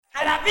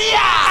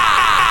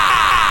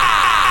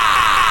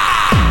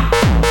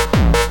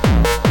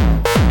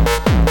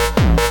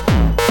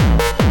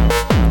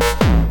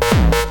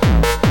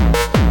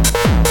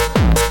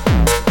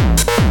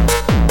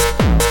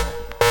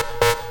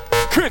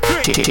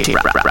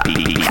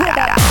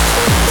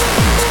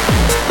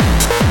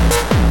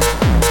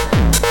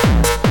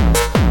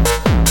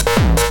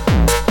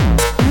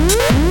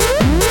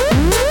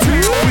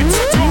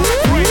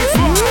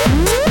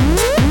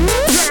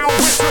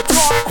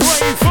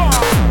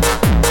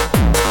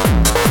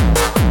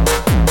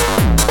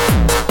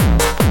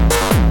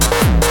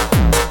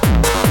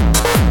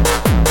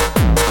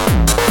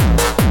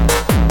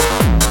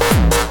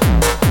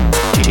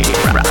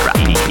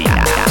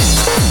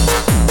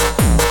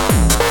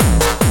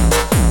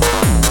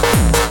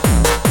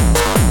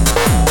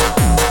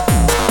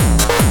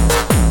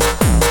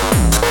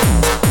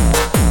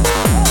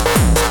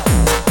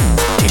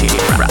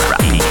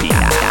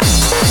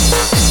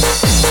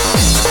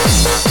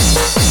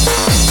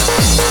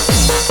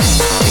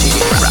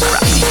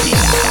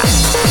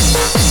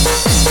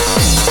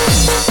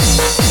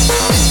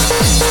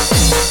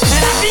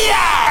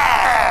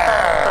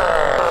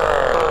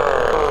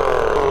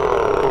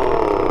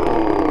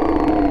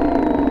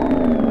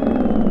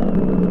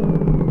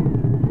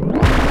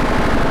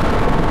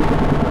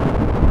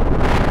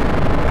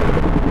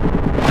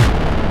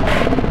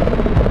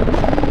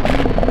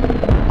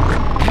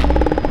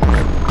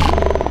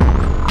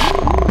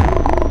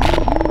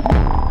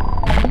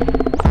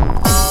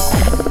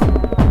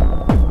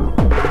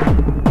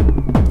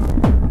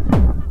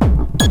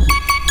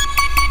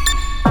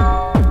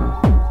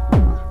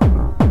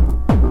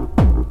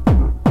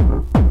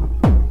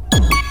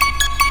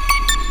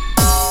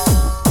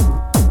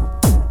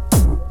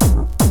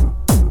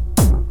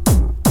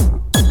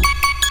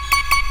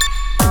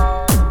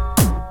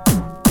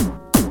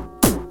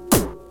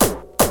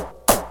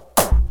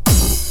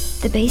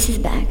The bass is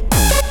back.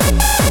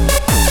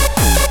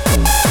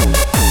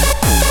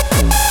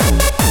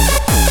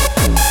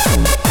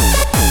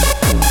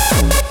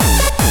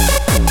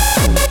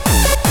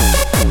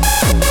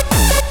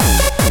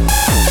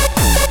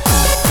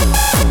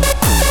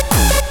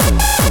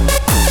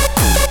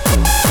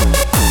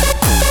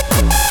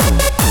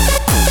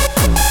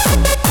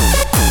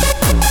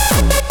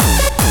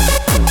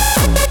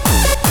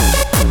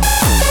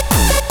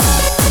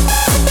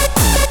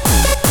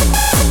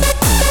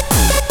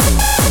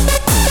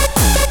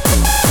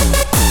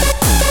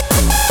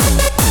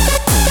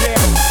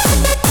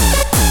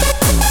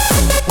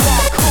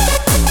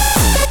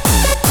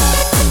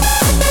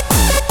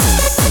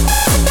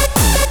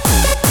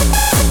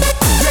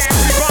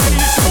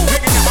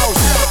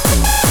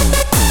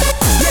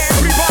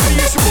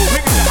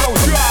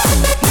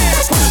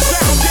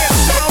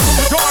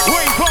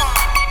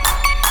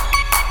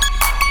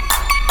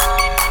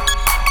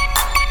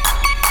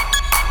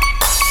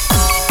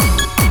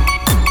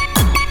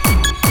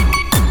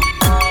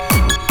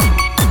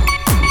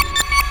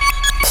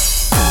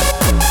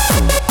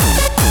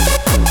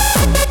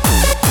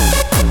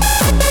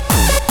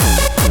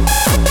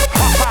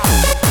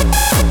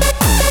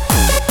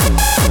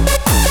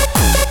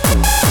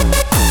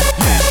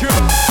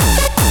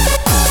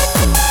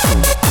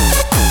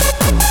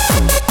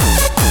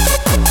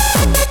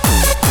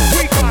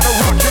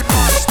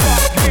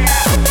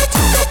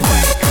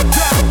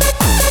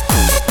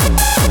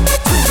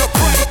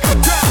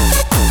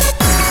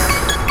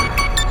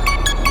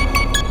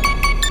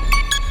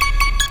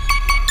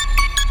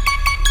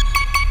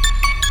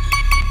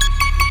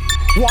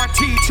 One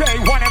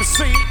TJ, one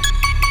MC.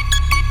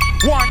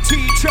 One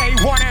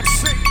TJ, one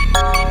MC. Do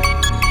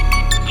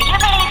you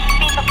believe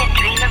people can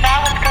dream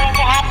about what's going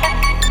to happen?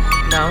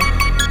 No.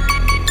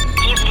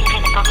 Do you believe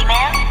in the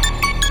boogeyman?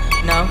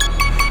 No.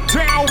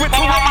 Down with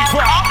the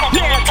raver.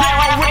 Yeah,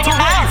 down with the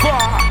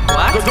raver.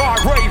 What? The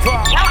Darkraver.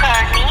 You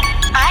heard me.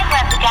 I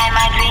grabbed the guy in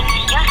my dreams.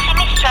 You see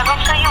me struggle,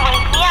 so you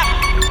wake me up.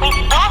 We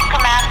both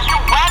come out, you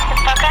whack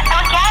the fucker, and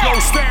we got it.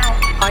 Ghosttown.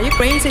 Are you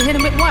crazy? Hit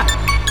him with what?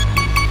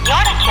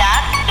 You're the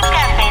job. You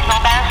got a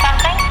baseball bat or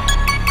something?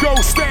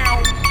 Ghosttown.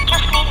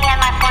 Just meet me at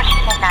my porches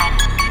at night.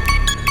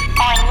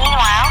 Oh, and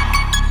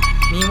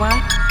Meanwhile?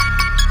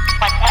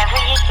 whatever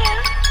you do,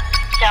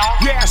 don't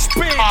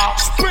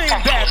spin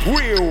that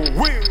wheel.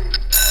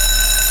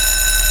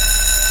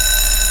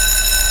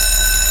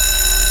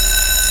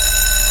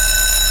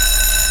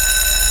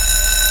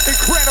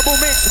 Incredible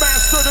mix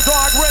master, the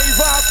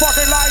Darkraver,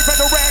 fucking live and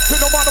direct in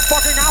the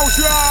motherfucking house,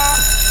 yeah.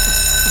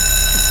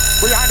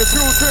 Behind the two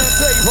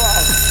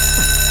turntables.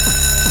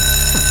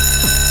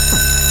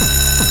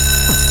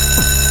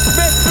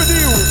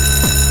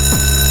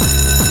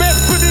 Meant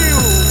for you.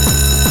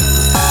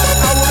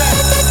 Our ex.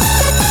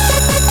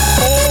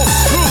 Old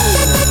school.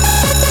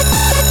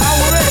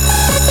 Our ex.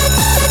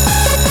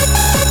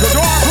 The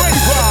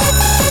Darkraver.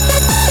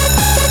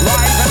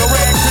 Live and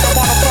direct in the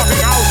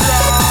motherfucking house,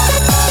 yeah.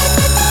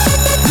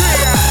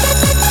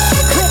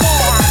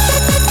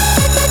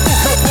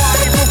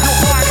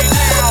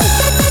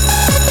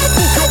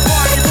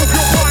 Move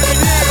your body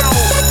now.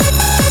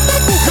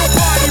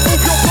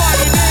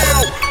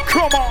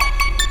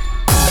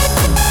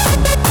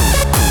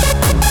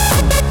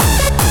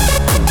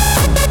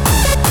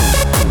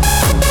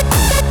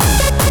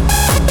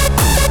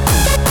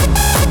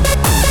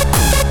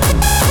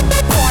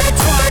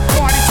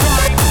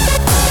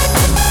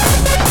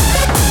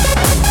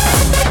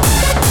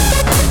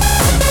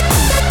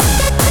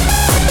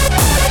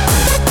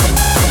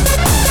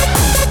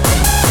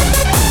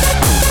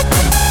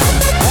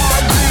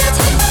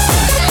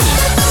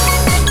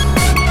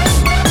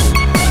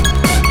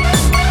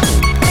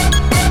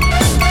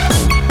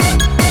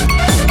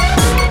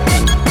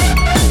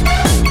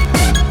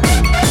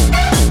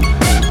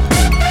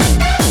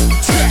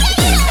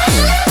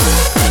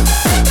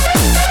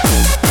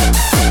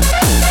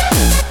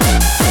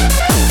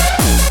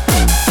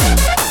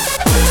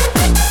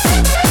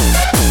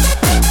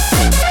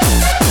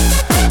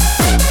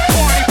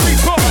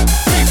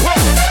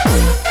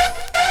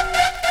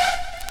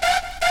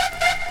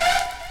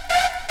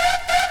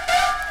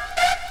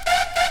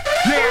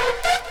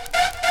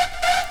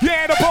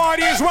 Yeah, the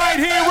party is right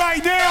here,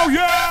 right now,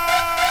 yeah.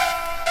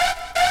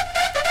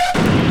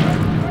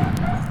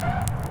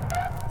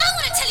 I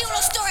want to tell you a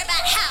little story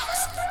about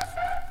house.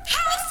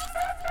 House?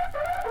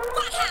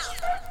 What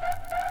house?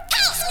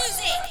 House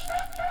music.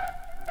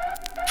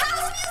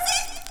 House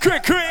music?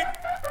 Quick.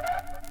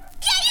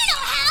 Yeah, you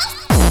know house.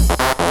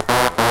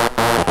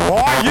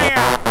 Oh yeah.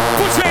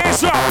 Put your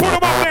hands up. Put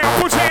them up now.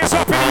 Put your hands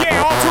up in the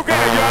air all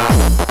together, y'all.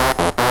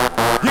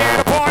 Yeah,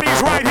 the party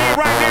is right here,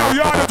 right now,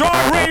 y'all. The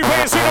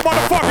Darkraver is in the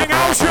motherfucking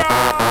house, y'all.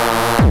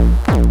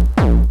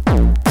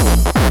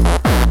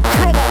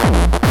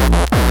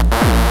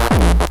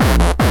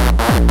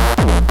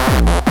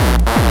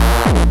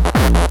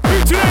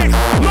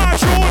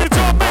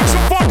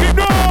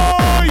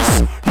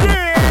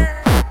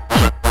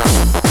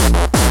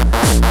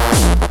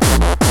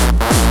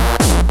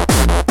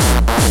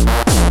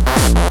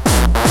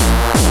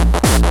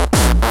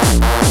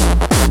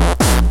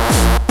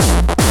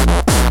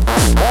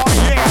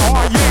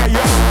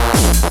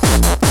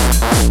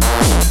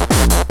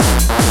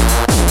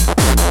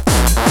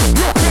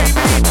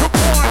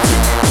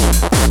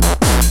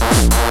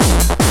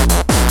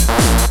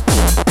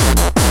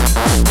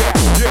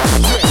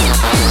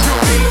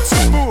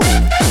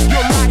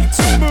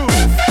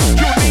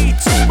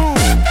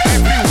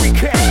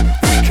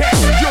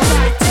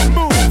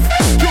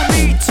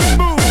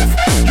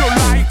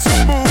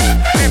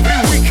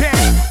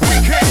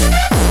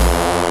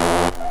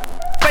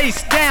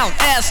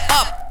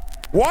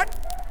 What?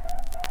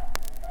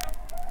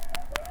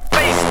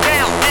 Face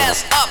down,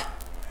 ass up.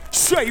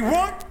 Say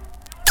what?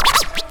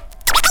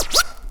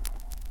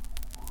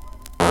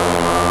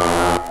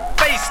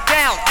 Face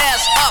down,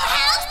 ass up.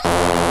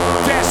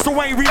 That's the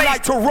way we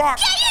like to rock.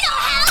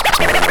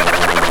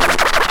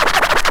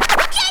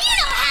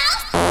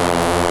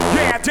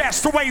 Yeah,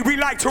 that's the way we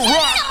like to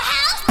rock.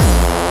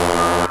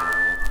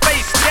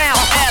 Face down,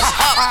 ass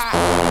up.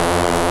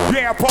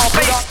 Yeah, pump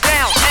it up. Face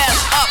down,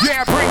 ass up.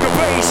 Yeah, bring the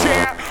bass,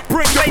 yeah.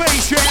 Bring the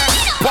bass, yeah.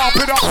 Pump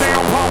it up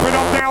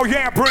now,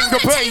 yeah. Bring the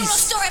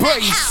bass.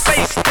 Bass.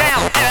 Face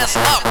down, ass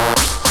up.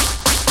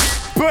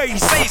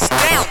 Bass. Face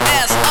down,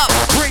 ass up.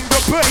 Bring the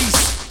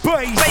bass.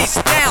 Bass. Face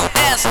down,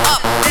 ass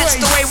up. That's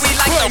the way we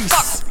like to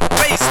fuck.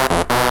 Face.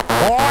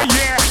 Oh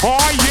yeah.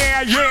 Face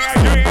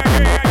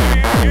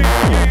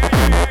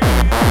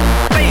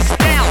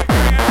down.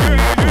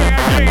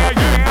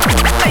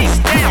 Face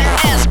down,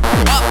 ass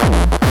up.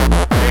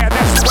 Yeah,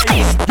 that's the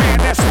way. Yeah,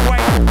 that's the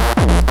way.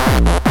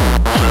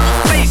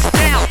 Face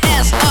down,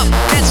 ass up.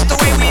 That's the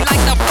way we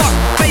like to fuck.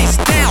 Face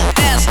down,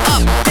 ass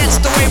up. That's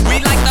the way we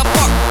like to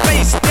fuck.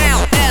 Face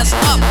down, ass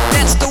up.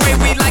 That's the way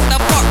we like to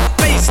fuck.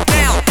 Face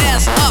down,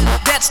 ass up.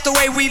 That's the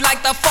way we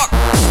like to fuck.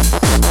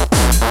 Face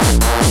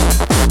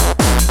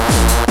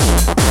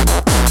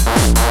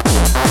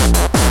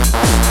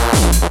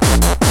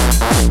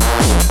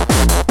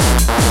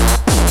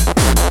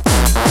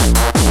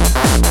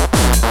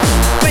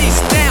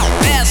down,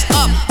 ass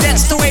up.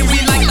 That's the way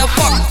we like to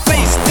fuck.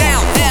 Face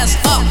down, ass up.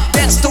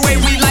 That's the way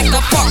we like to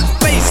fuck.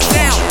 Face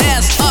down,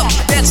 ass up.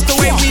 That's the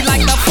way we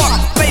like to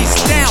fuck.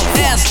 Face down,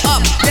 ass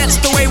up.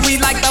 That's the way we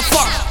like to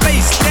fuck.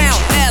 Face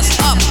down, ass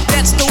up.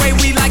 That's the way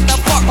we like to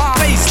fuck.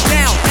 Face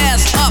down,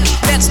 ass up.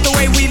 That's the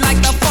way we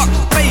like to fuck.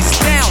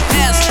 Face down,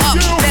 ass up.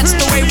 That's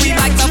the way we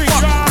like to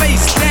fuck.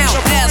 Face down,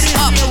 ass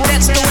up.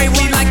 That's the way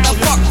we like to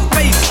fuck.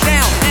 Face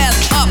down, ass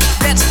up.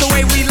 That's the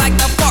way we like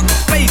to fuck.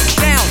 Face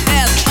down,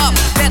 ass up.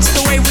 That's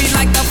the way we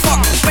like to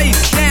fuck.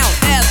 Face down,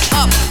 ass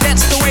up.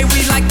 That's the way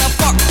we like to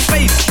fuck.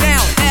 Face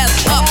down,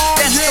 ass up.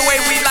 That's the way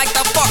we like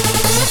to fuck.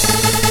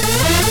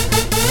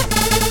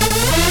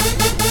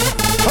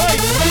 Hey.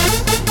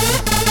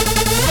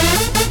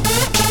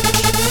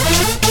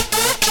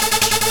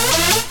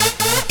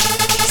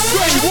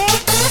 Say what?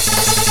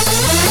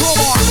 Come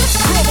on.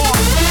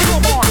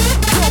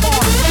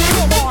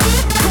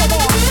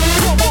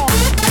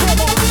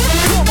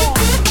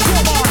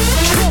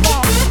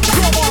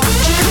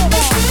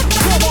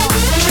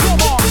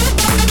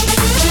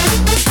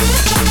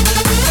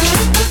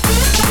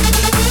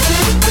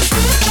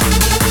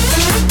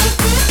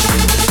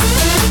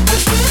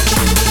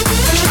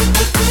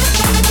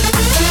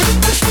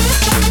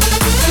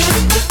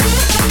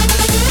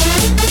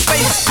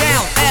 Face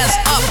down, ass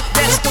up.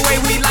 That's the way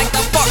we like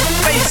to fuck.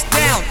 Face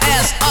down,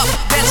 ass up.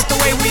 That's the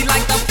way we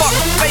like to fuck.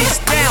 Face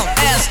down,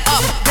 ass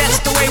up. That's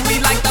the way we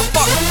like to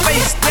fuck.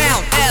 Face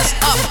down, ass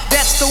up.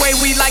 That's the way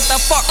we like to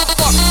fuck.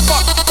 Fuck,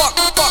 fuck, fuck, fuck,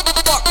 fuck,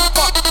 fuck,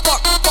 fuck, fuck, fuck,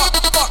 fuck,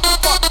 fuck,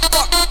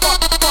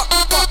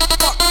 fuck, fuck, fuck.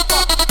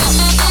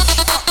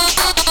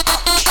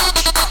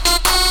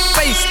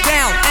 Face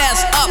down,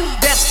 ass up.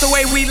 That's the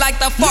way we like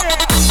to fuck.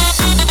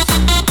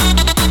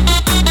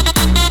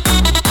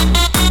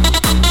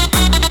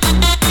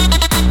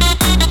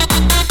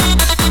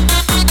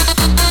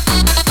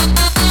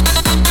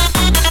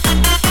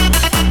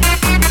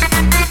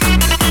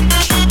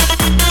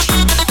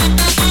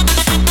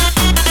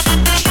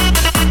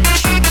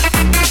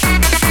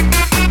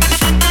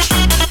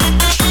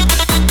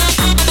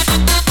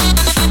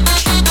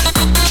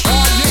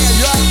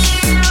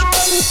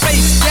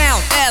 Face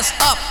down, ass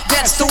up.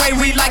 That's the way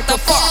we like like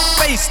to fuck.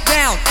 Face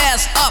down,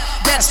 ass up,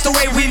 that's the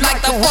way we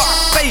like to fuck.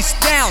 Face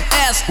down,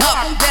 ass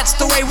up, that's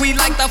the way we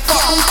like to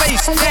fuck.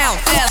 Face down,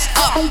 ass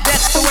up,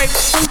 that's the way.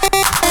 Fuck,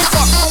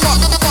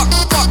 fuck, fuck,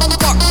 fuck, fuck,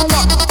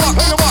 fuck, fuck,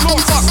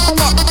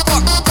 fuck,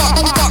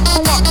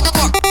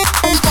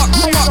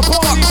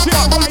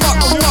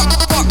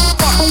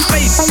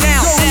 face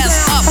down, ass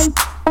up.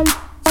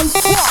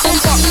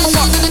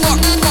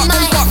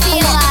 Might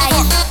feel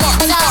like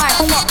dark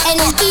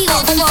and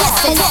evil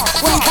forces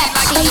will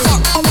capture you.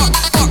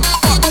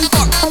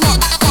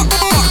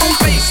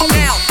 Face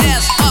down,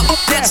 ass up,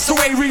 that's the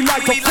way we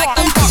like to fuck.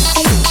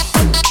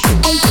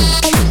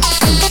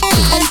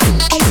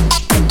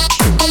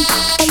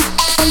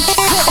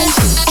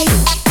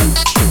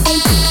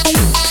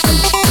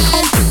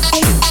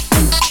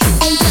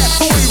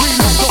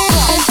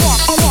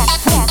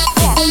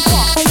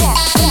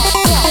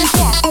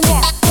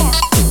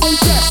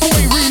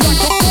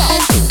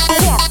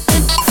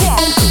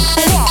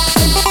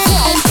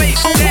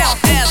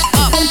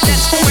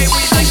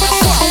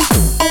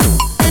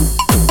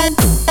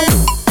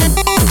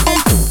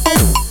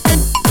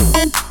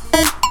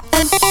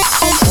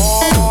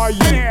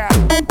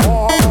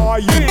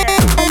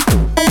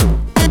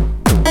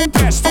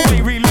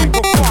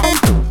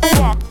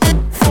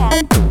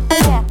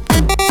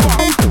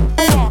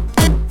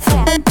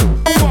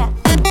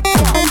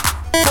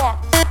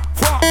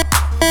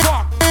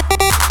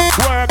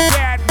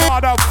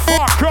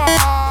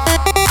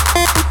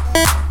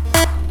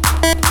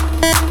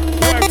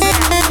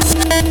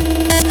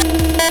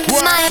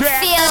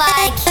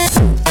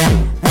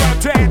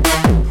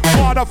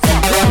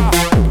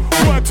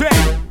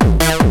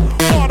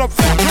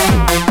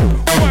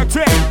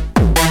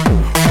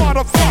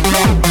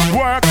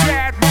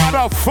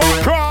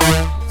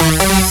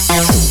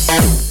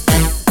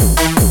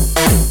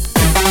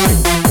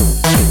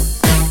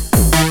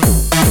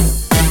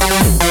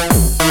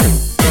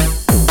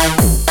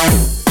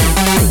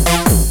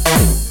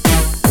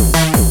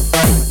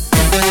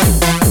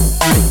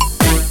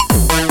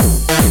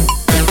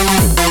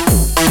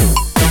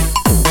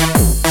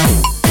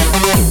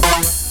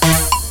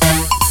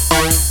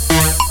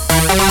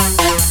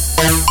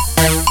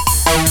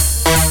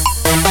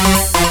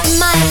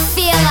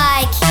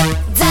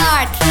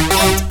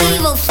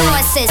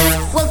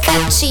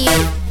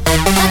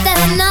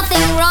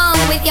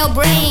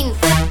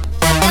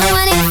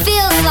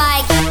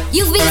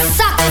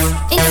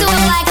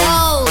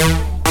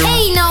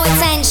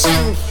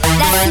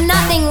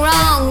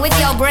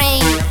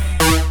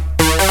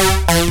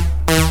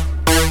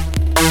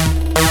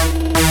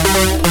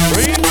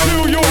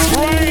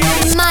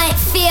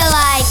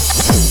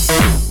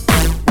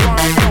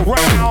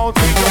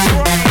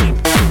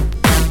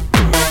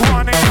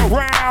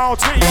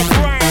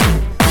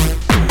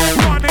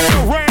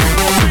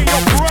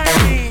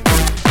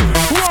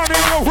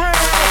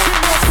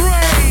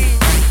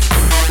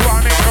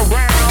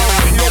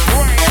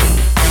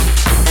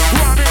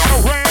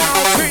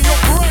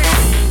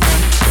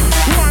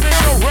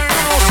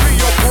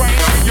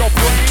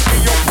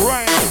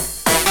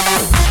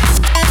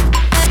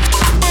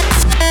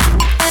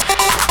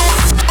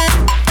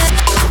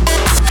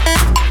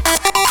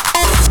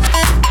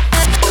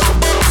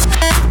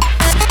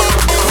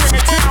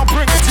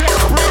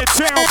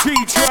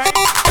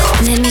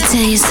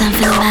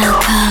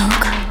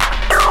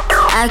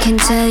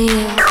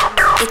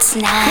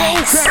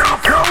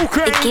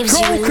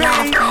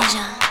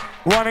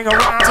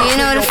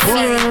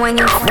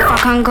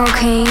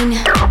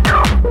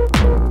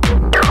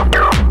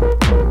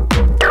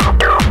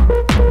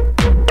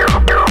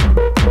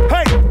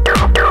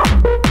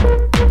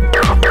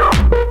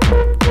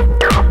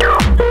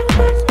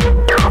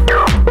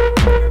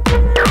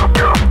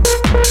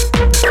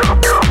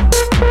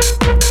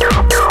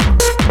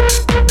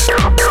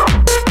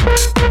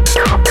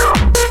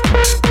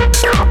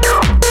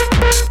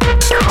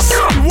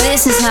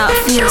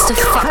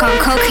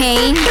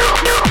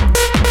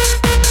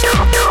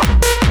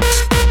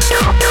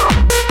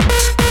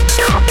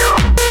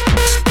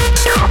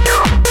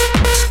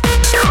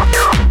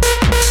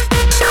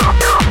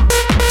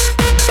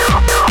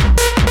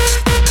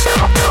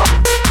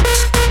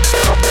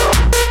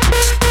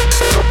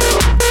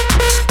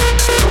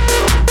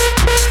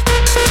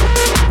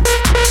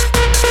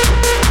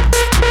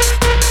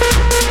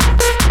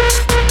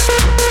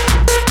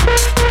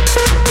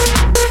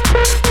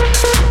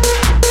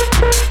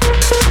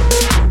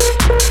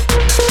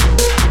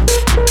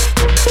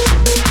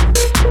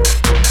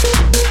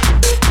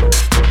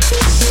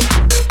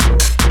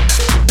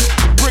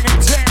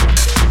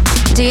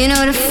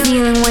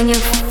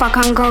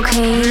 On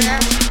cocaine,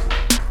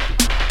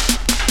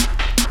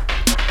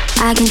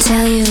 I can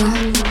tell you.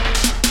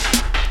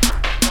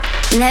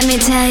 Let me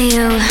tell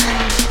you.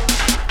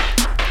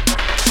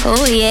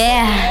 Oh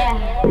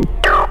yeah.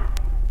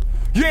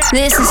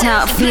 This is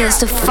how it feels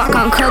to fuck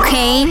on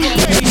cocaine.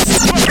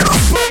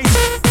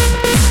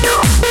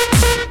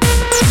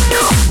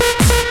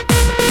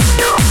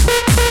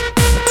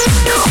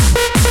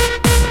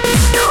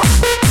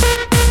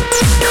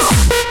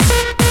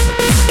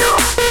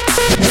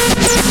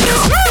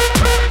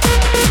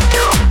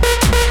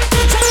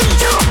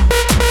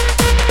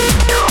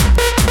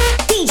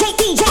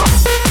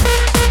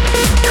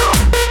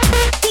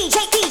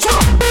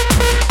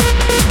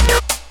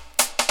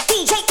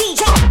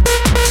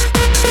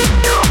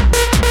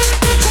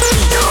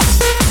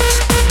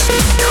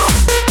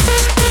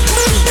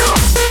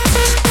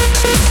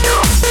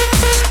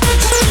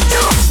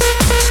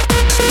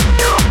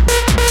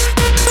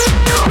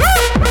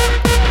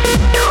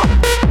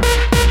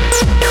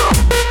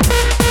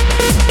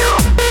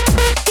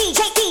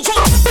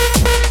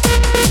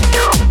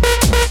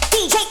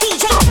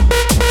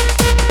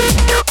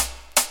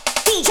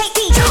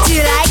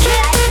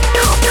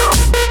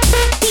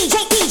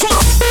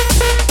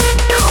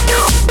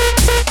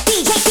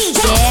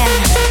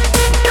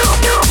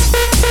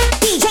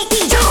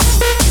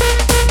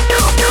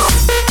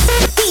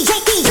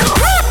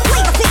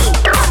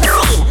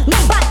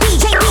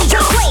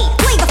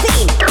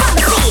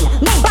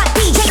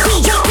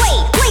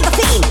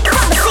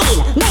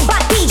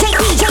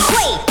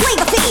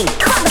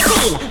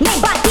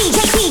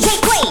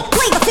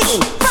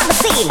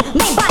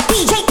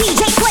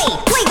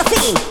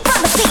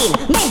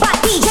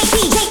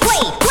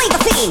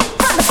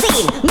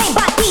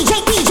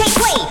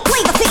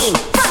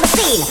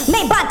 scene,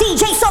 made by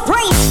DJ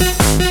Supreme.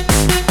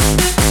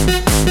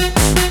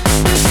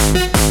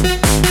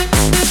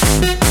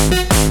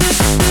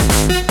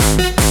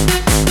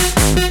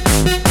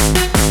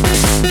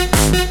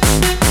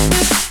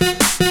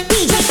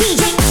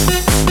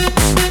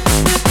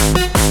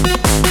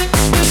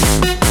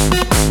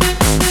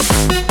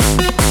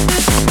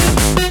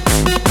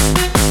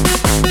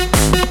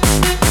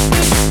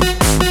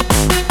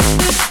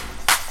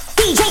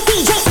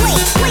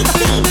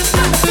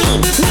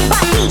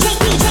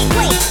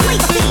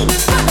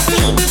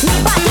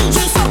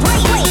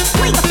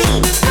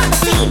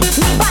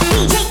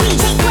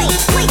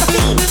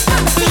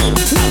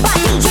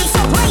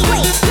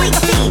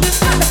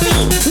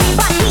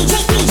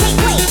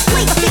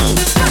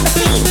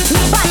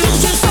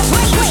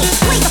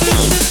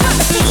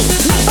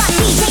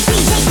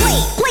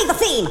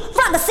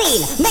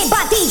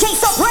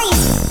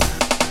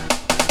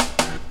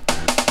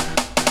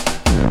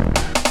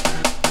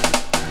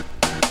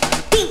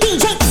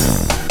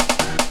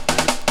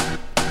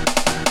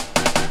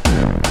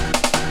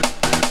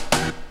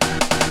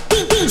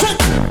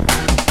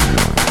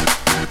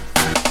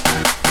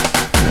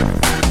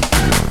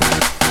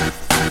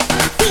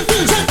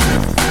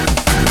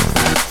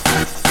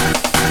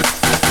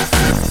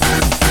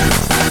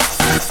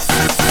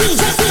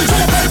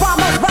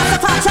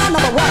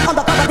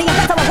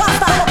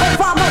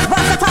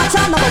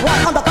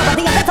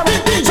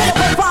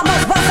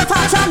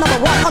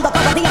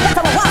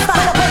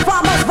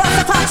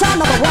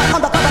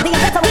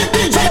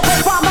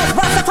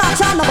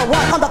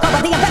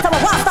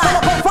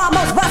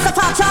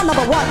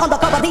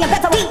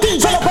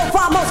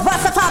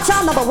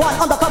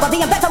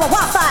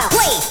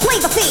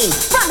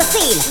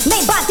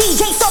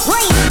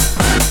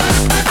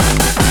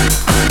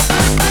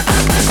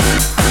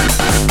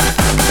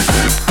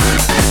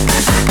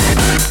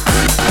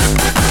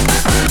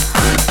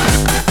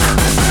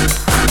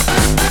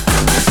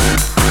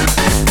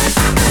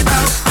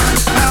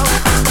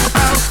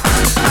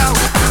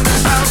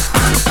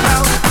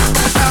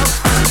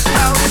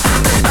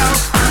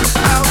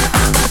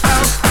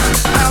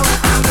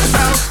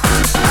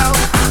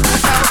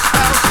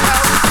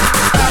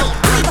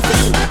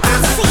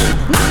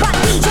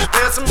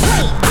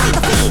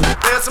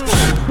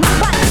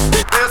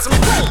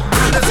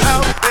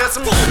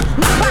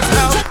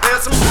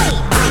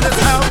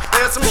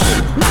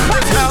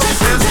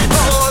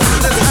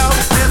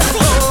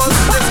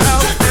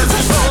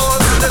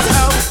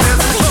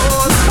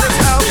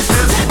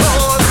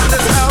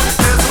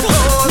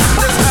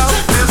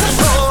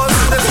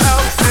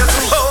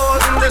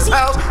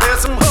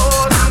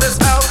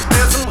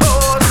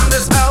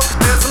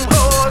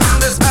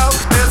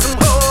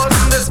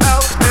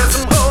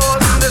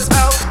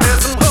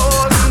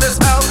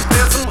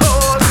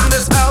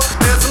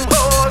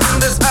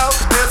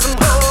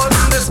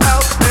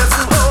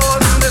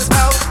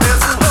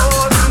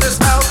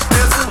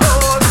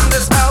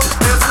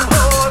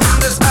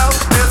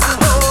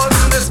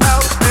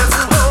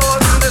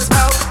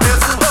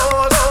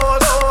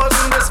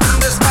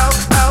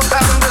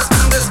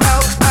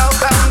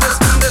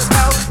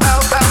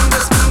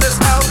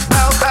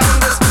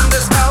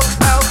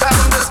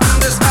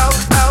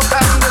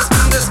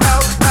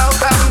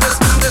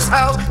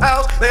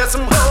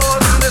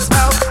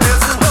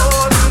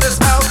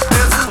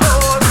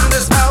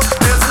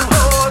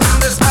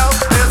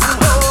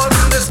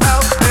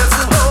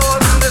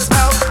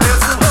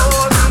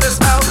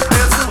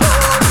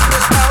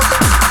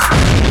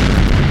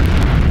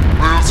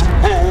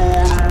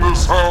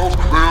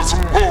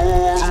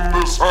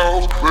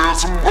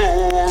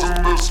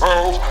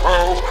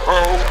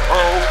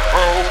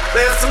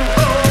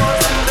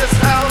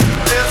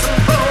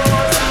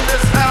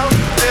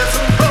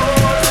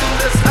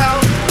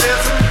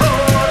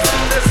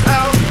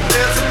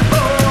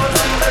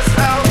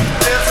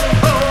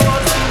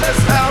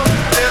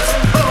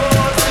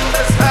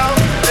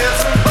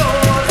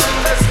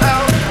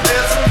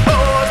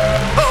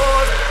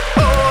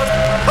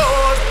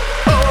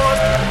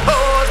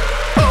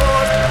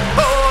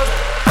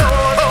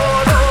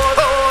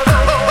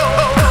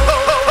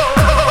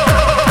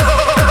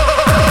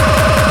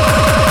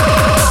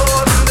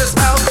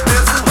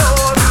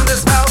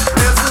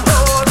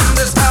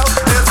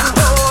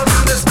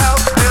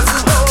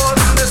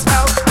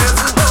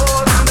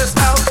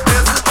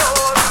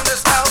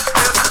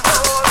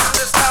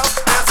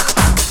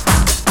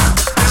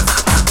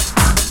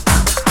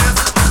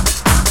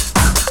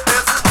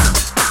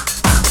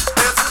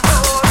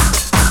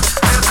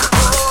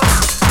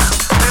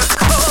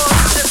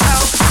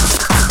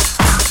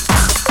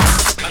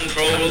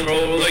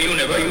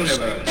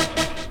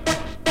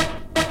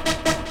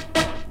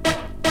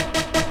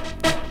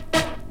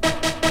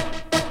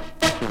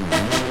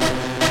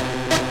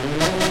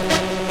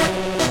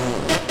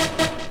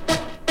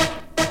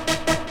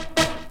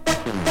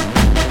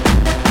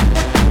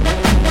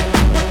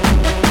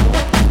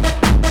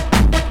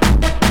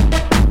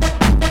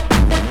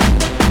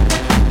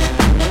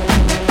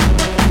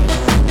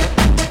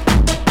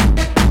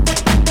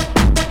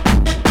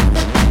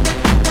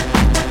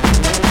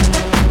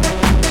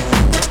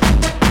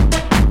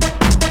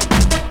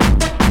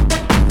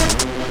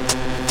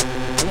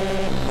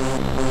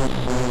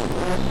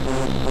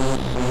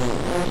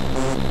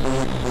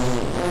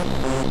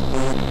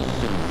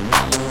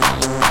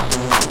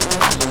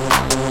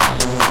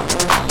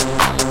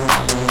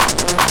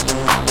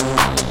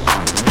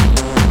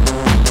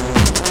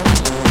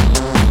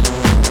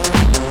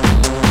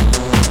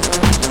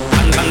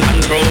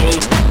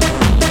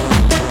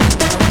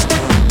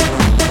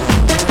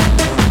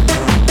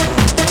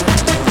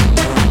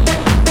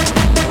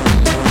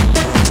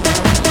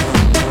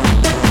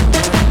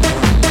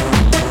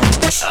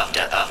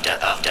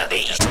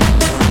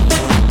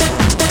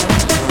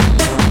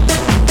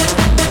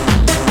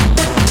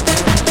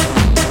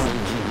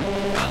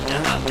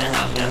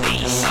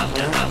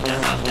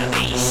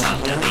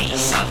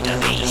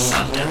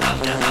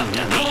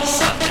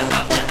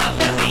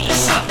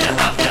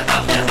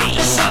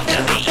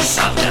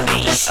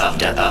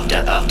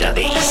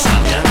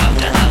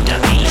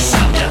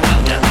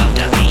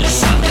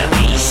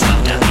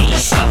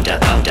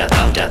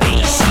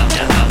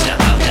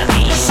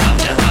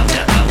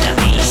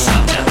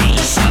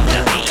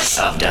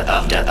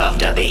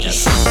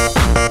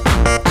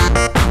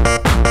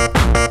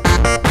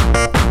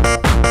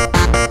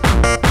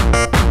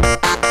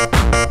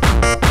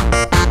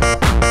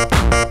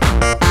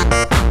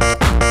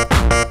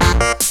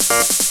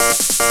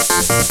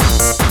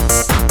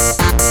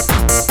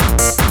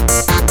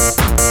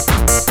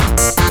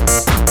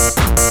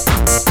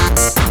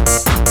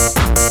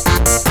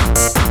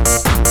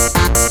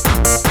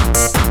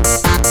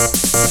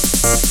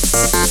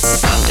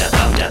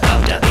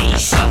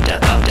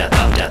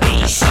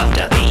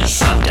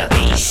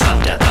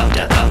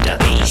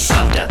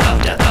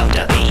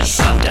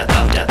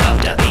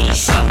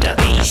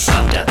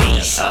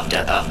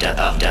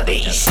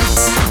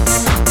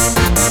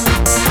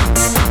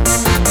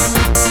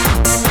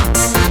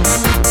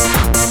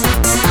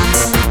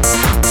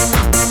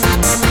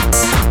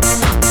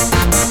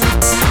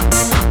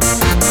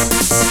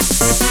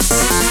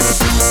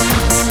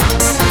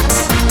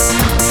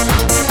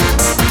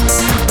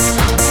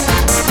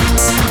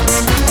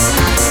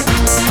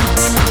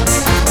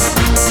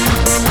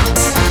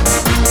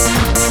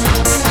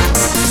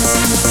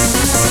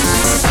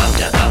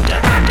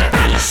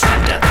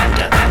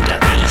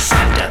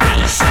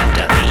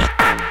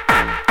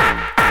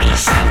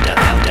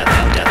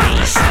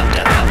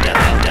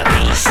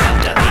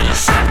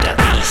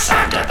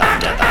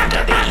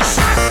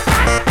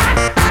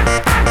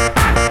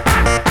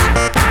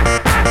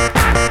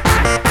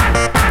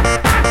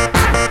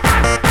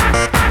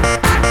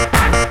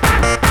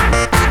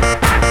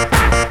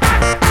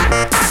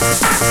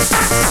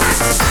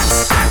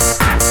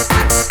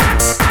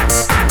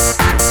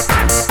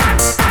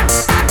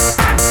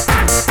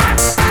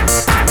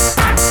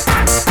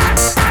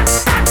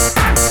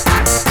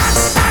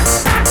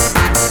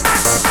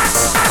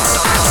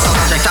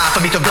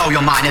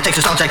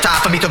 takes a don't take time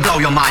for me to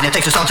blow your mind. It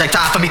takes a don't take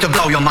time for me to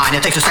blow your mind.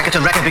 It takes a second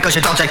to reckon because you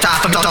don't take time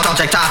for me. Don't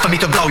take time for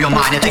me to blow your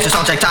mind. It takes a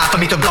don't take time for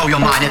me to blow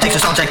your mind. It takes a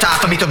don't take time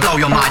for me to blow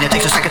your mind. It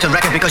takes a second to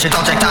reckon because you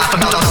don't take time for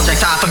me. Don't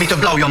take time for me to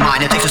blow your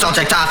mind. It takes a don't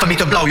take time for me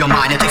to blow your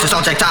mind. It takes a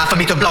don't take time for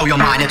me to blow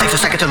your mind. It takes a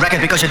second to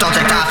reckon because you don't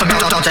take time for me.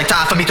 Don't take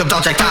time for me to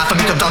don't take time for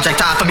me to don't take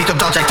time for me to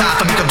don't take time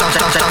for me to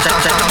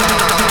don't take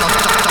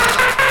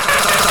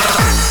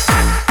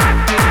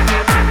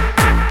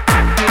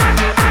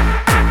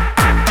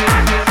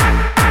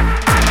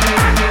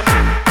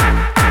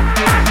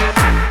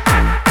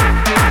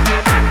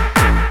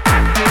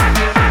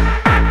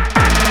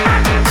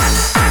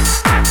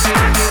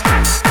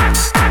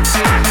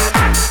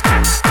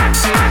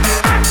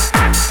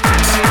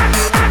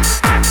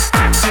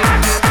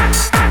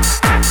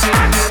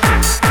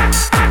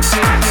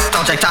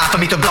for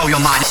me to blow your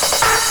mind.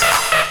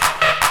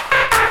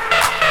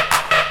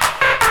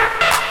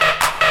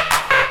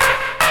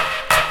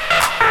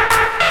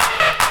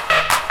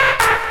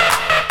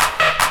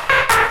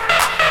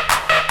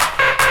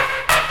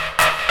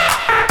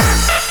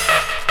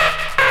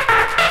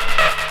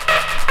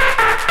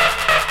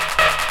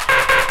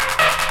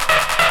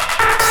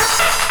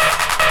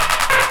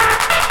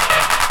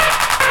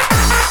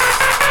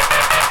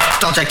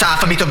 Don't take time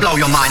for me to blow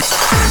your mind.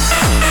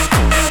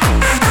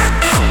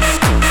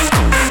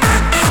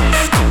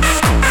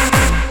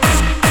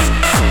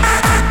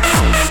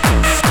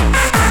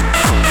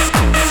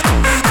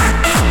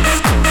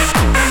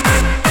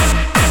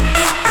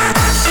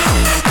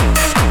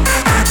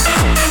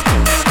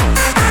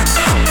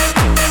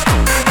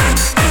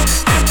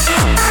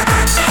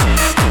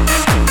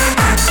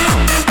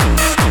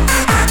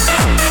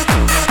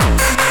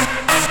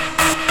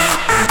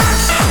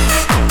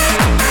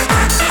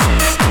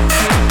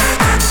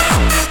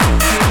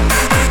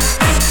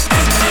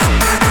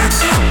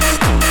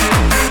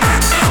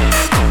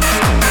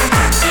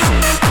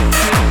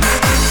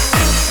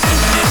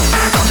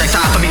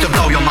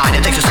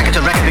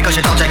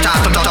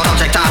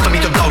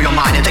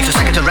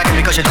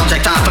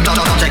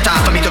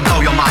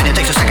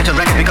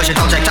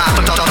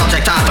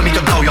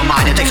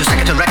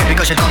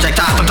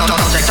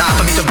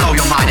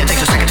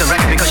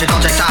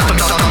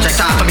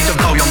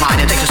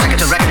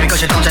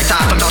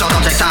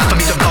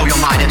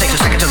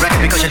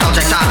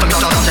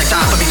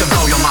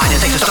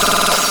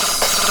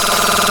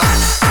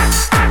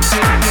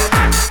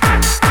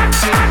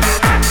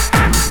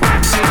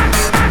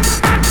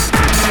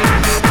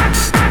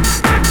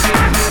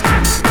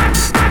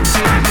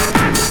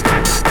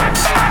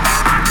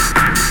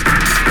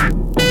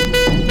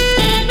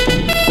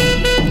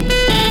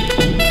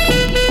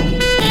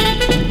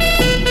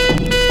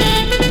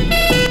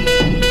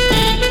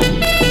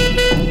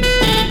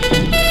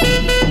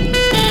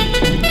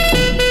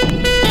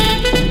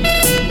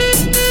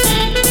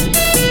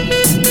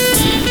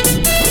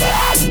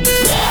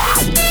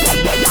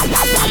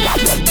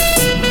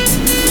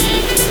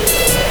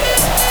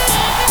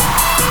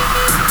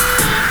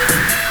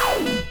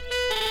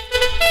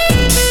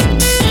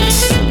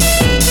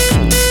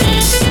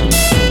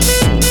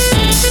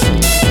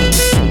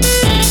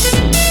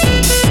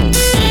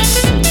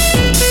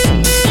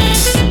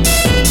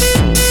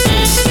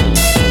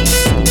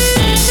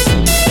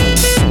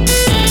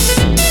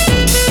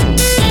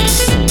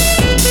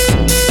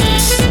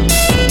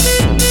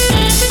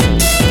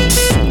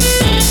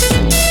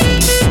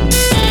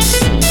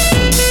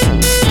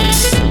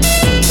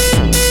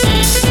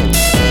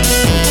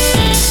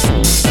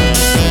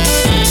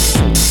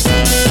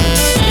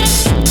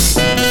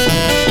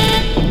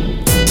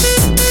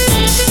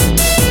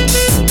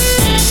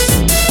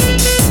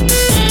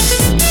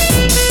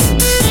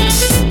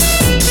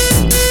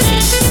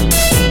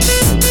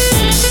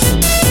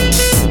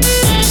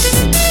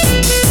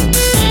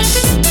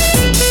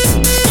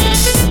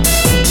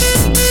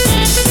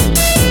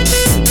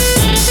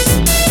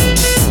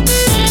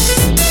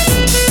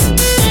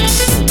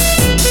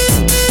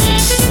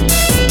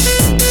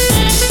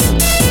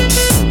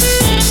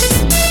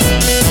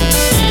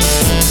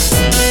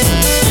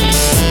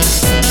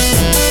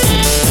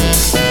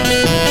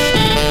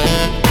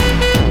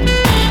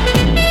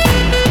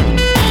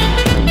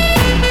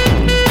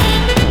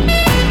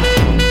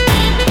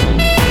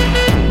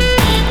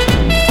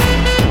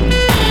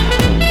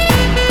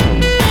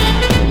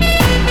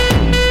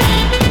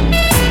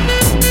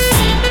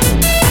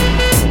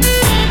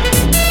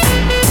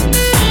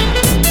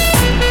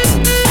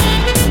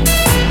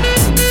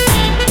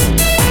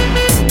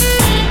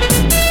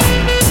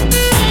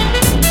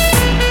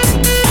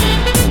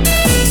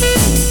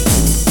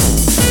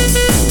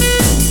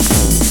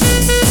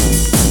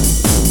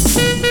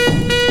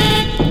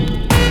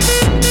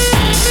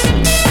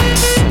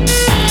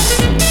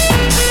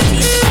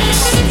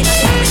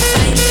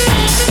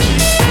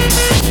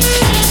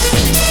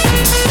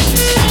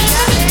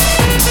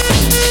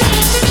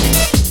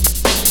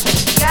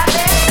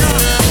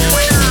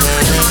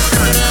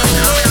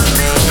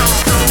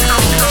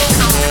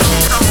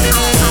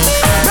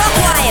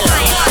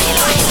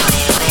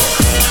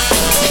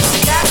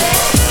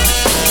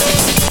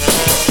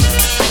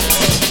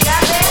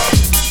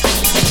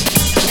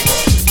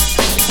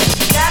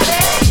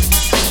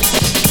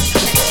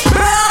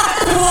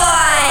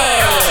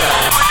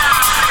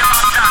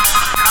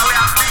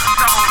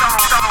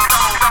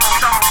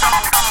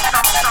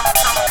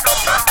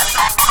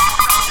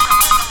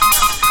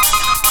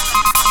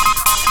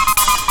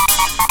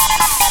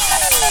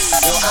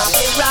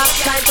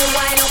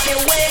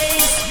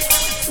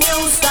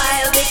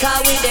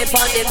 because we dey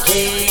on them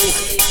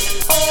case.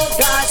 Oh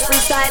gosh,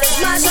 freestylers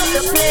mash up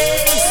the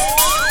place.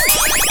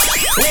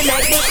 We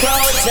make the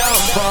crowd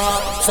jump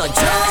up. So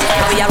jump.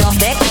 Now we a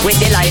roughneck with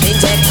the line in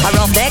check. A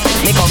roughneck,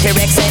 me come here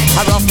Rex it.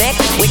 A roughneck,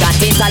 we got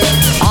intellect.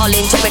 All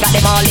in check, we got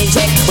them all in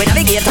check. We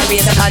navigate and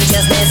raise the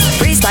consciousness.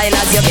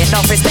 Freestylers, you get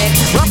enough respect.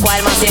 Rock while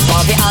massive,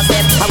 bumpy ass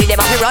them. And we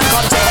them have to run,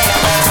 come check.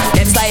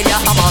 Them style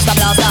ya, a master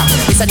blaster.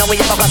 We say no, we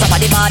have a cross up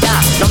on the border.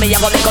 No, me a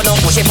go make a no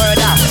push it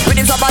further. With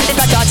him somebody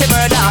to charge it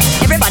murder.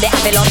 Everybody have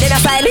to love them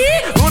style.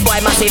 Rude boy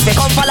massive, they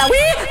come follow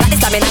we. Got the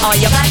stamina on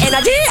you got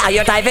energy. And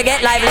your time to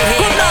get lively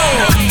here.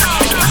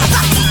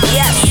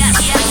 Yes.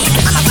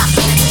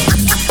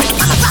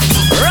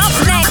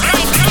 Roughneck.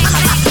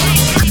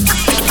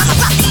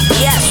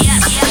 Yes.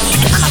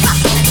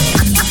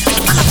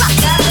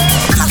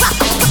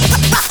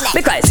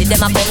 Because see them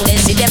a come there,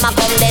 see them a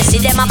come there, see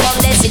them a come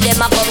there, see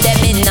them a come there,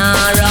 me nah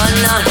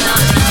run.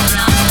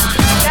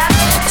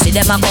 See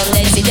them a come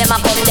there, see them a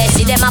come there,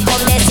 see them a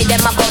come there, see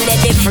them a come there,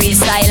 the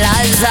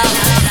freestylers.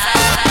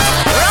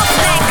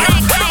 Roughneck.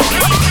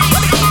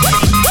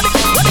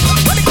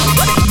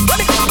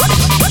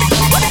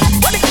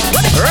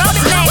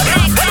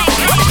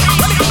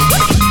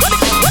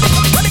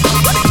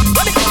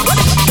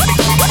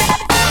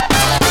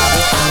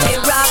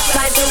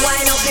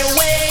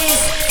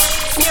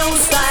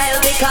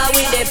 Because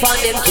we dey on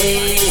them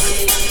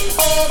case.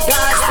 Oh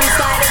gosh,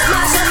 freestylers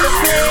mash up the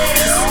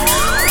place.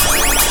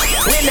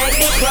 We make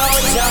the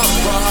crowd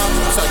jump up.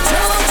 So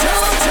jump,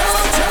 jump,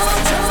 jump,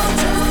 jump,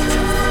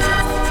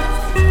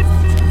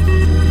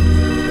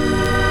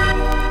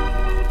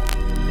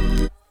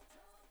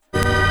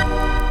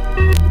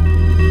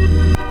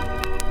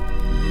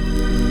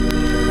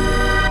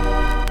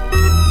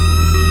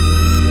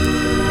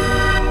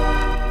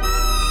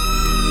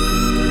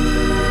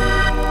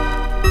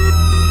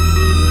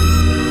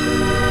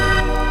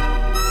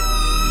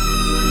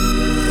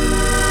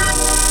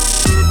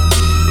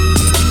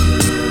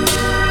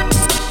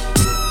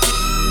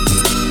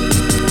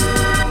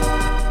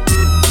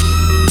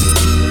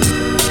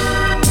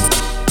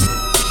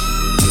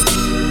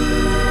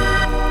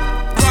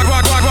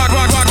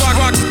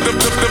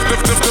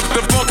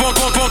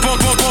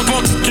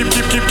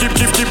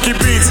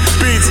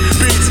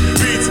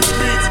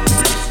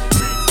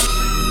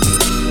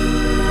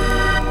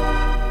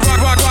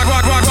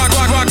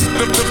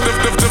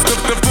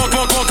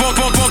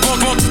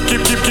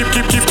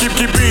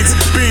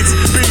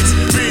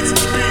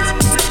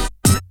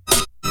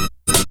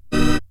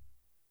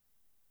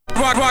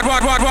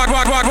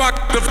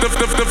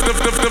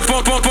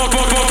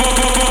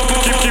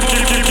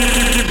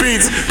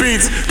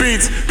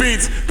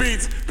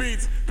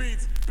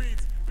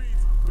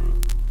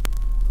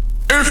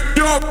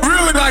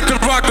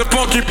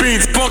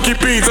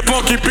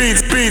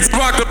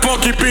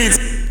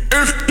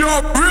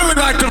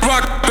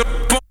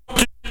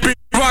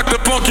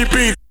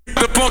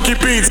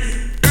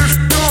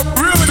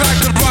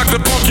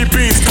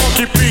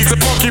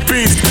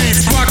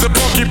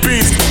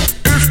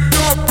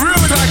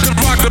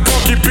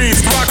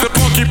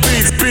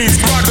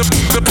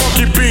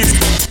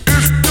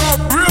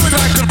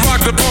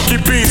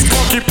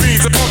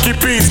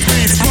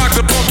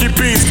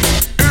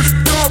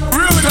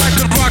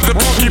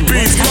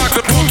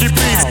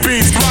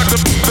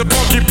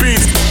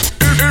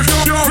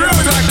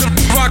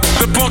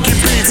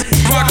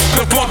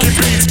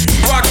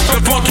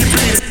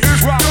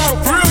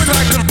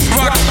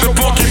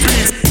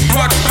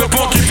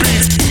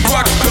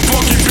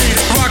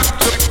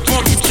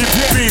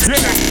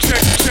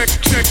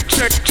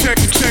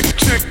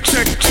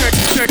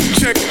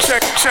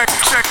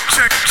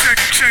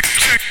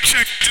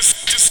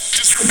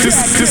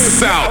 This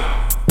is out.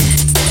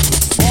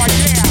 Oh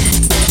yeah.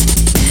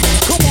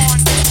 Come on.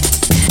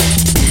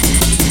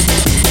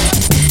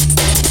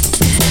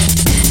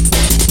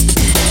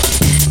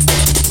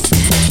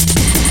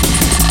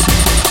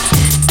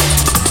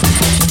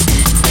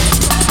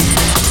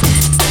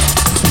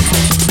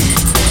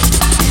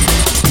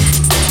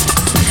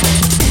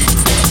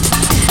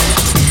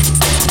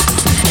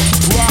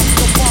 Rock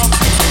the funk.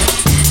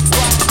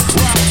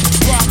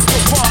 Rock the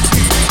funk.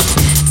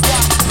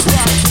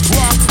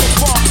 Rock the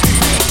funk.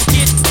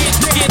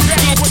 Get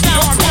down with the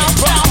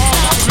dark all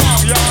night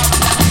long, y'all.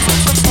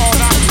 All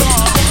night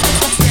long.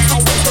 Down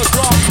with the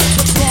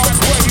dark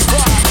wave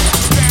vibe.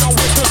 Down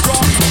with the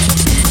dark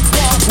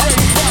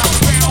wave vibe.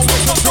 Down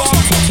with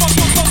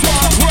the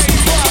dark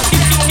wave vibe.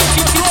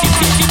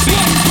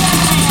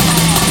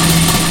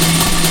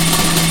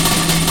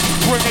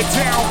 Bring it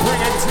down,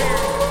 bring it down.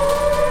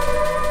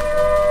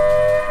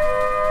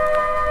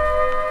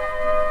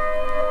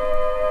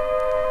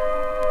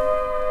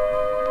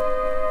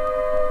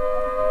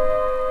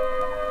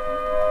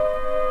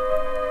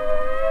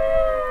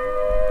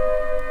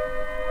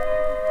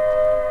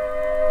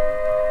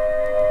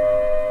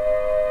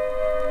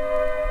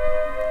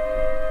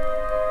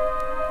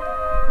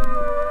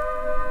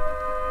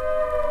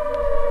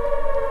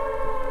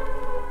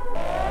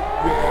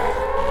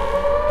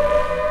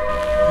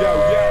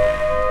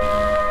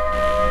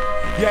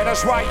 Yeah,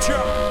 that's right,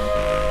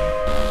 yo.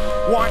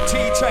 One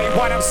TJ,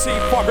 one MC,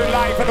 fucking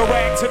live in the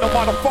ranks in the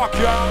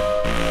motherfucker.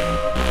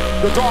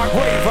 The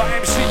Darkraver,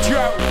 MC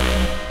Joe.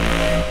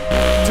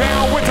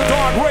 Down with the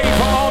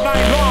Darkraver all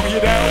night long,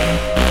 you know.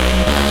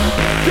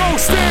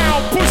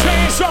 Ghosttown, put your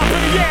hands up in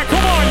the air,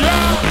 come on,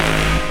 yeah.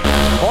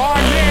 Oh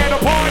yeah, the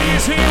party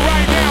is here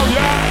right now,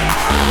 yeah.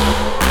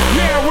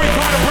 Yeah, we're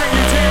gonna bring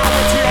you down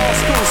with the old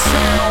school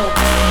sound.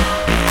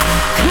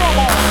 Come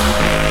on,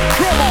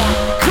 come on,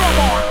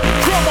 come on,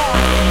 come on,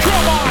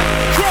 come on,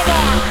 come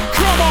on,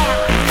 come on,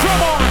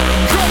 come on,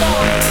 come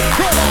on,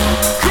 come on,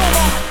 come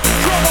on,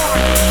 come on,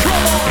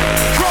 come on,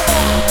 come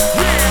on,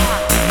 yeah,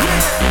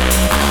 yeah.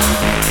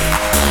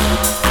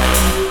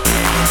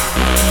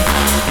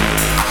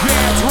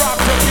 Yeah, drop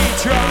the beat,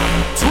 y'all,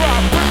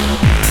 drop it.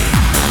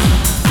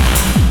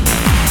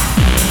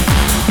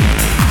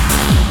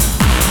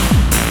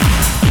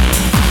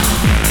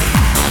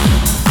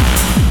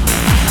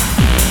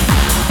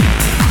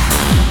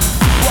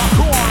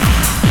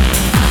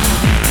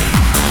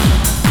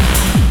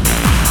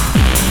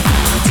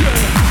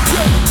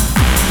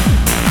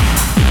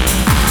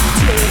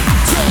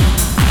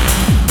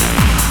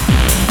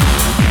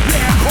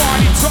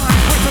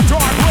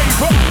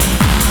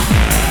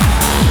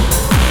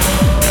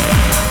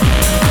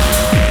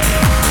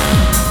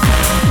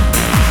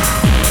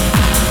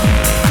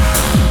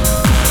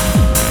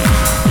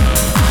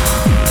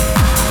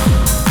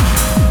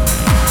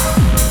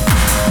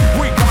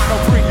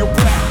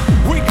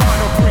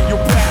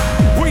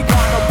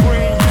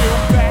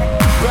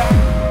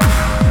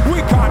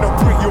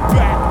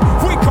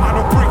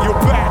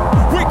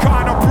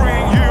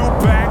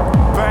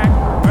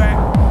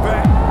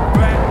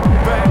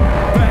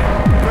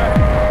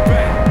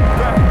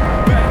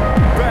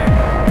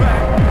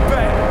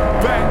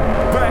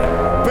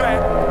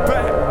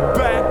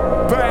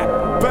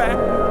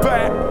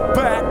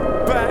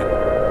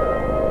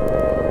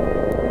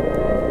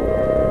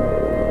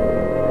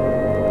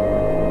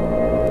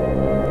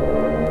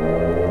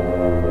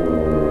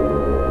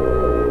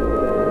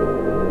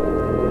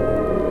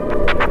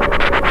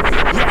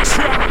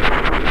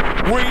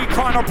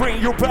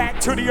 Bring you back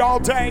to the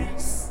old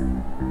days.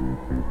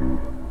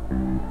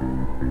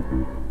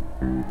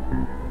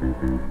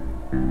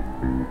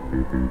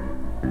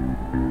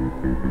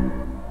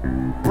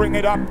 Bring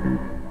it up.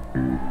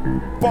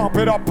 Bump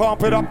it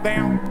up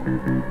now.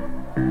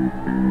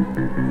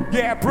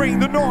 Yeah, bring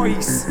the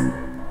noise.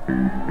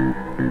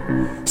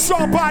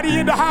 Somebody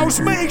in the house,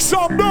 make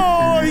some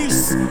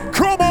noise.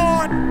 Come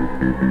on.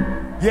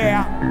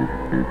 Yeah.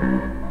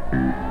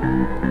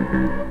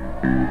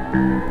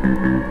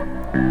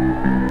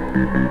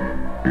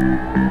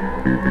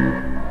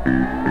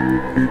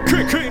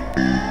 Kick it,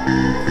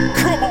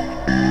 come on,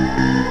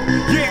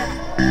 yeah.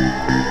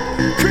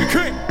 Kick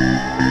it,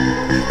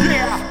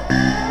 yeah.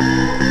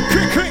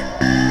 Kick it,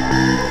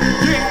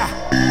 yeah.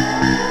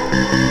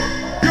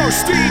 Yo,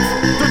 Steve,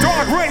 the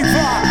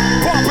Darkraver,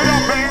 pump it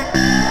up, man.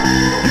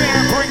 Yeah,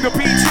 bring the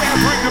beats, yeah,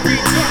 bring the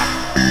beats up.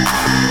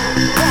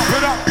 Pump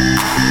it up,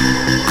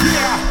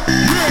 yeah,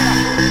 yeah,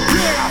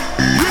 yeah,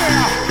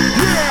 yeah,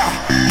 yeah,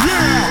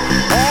 yeah.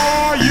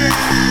 Oh yeah.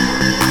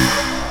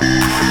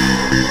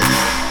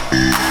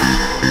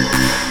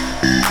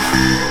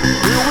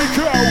 Here we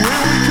go,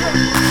 here we go.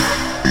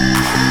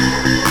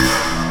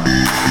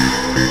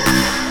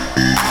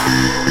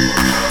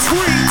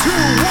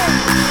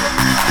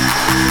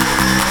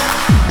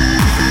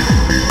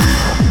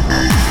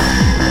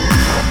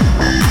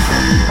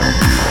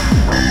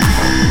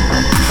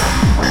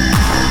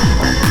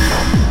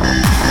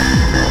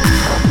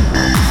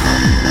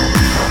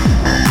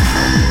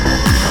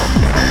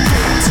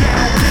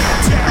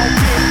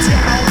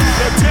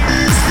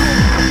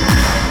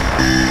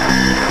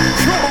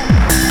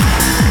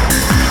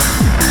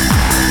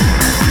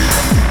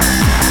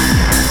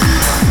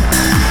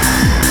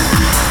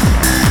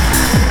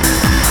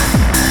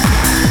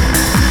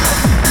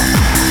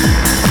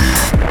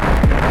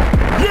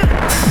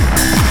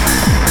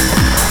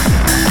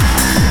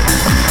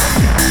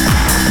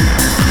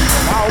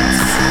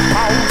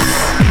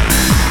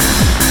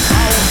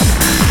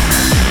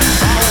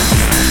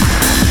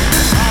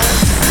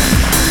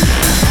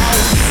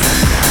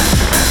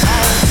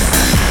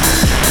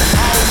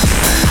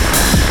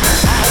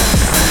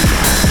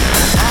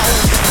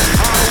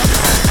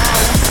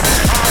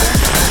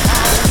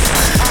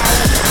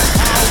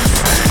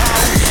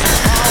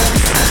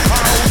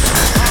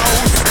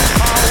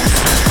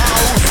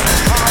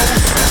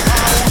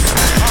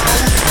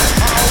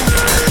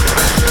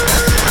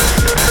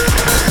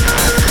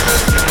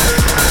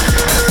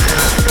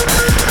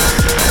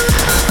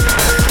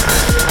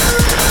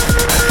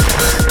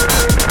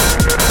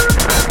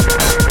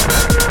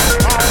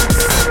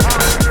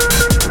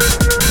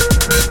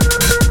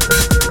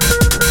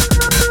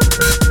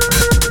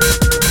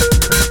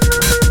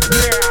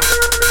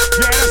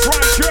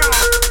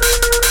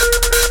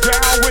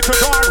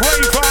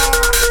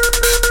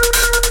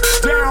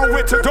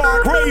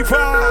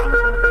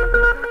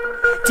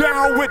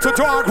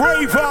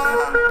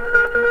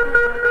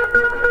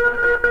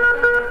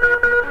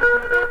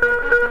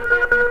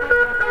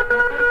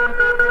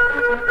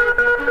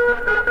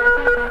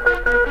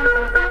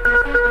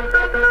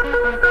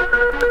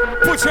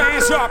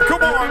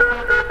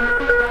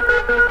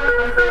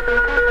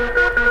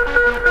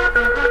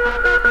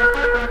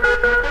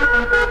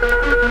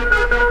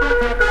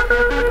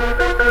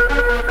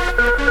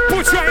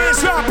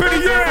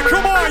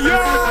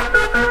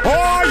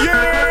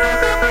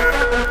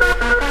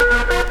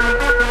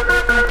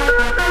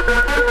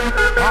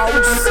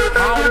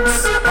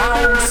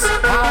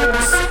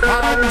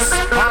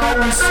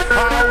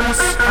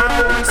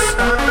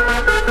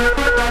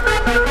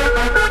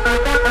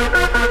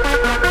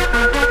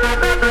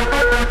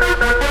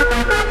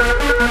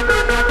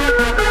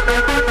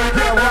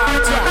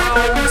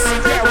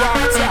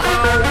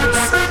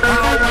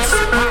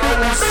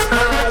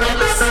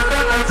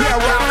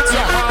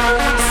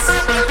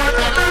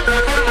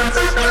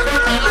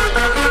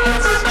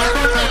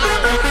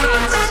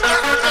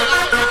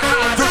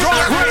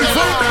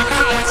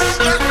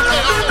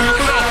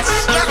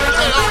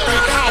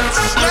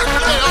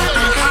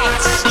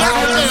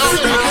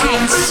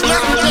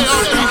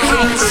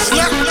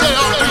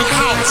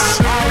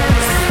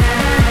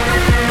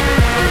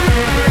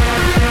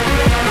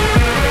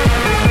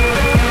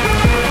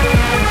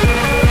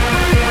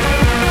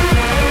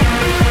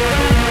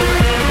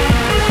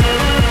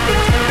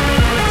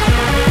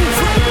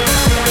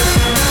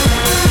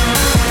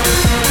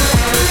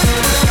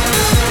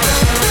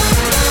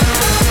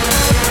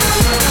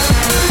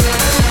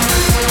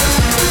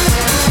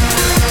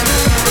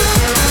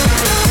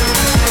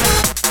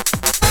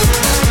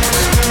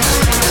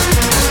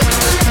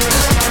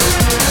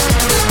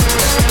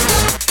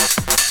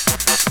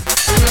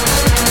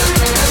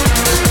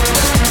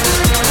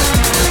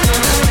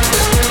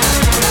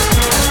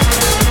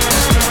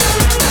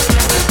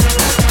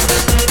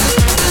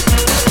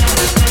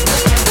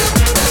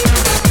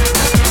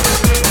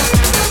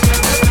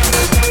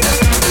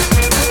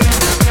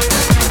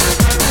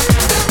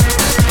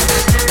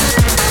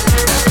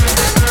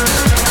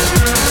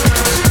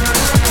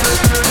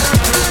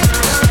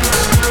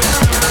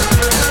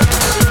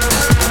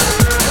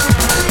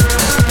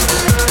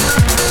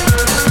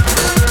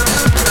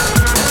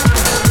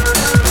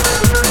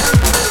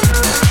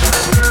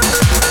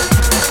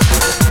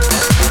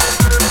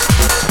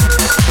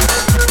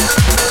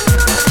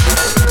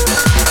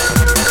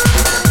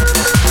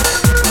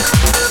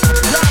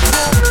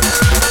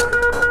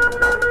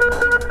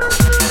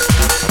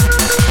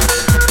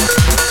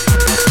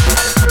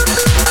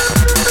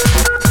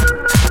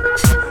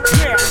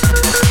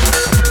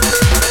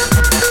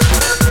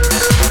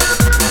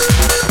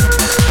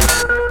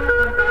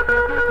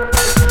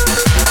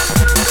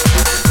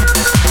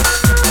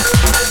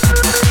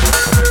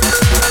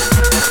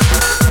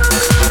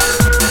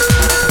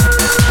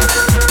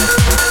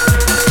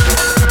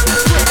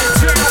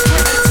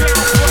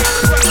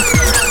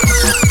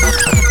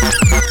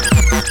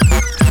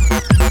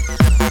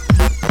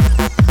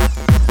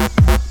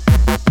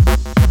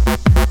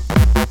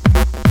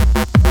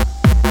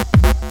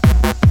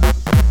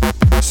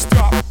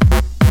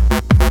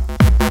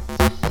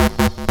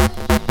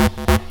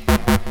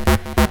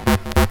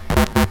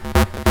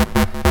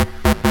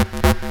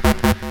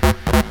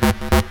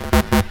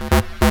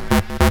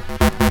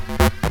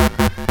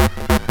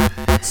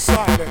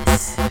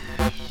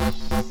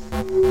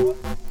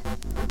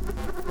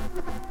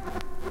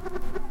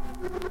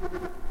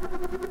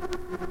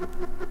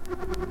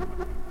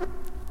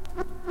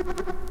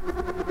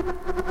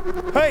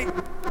 Hey,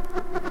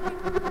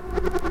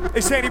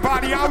 is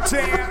anybody out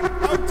there?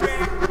 Out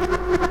there?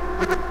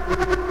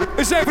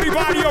 Is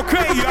everybody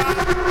okay, yeah?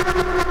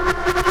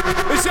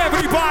 Is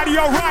everybody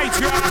alright,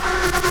 yeah?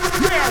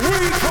 Yeah,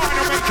 we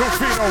gonna make you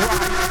feel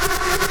alright.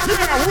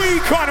 Yeah, we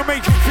gonna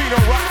make you feel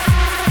alright.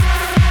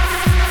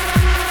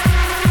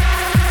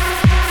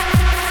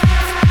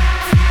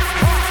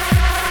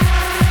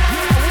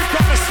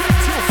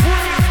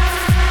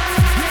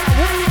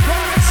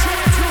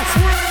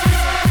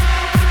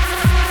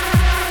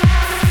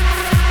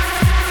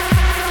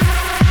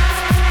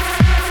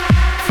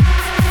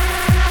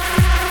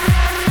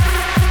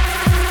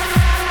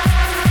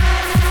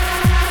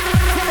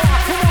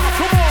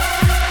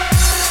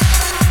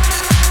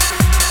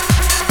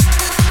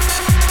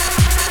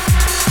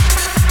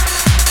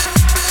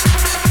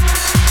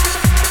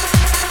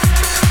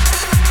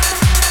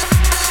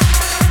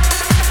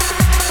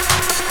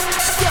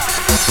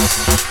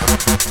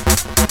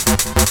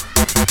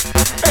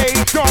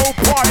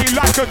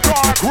 Like a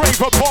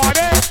Darkraver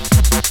party.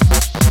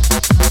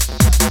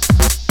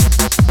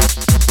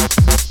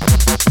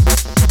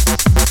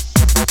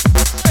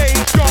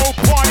 Ain't no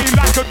party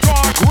like a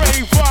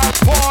Darkraver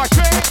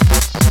party.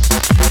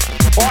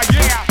 Oh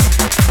yeah.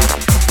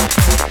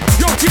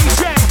 Yo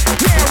DJ,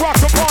 yeah, rock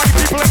the party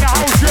people in the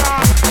house,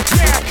 yeah.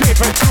 Yeah,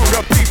 give it to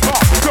the people,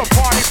 the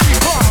party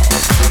people.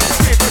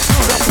 Give it to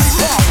the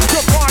people,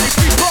 the party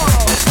people.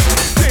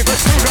 Give it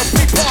to the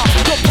people,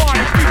 the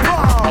party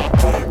people.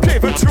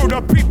 Give it to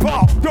the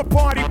people, the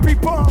party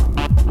people.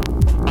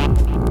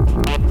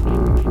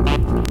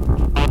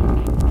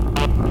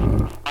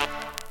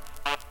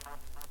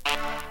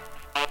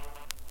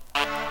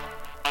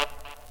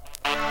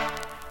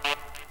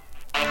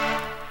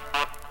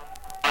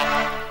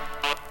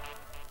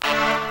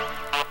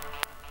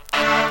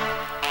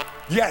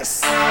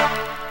 Yes.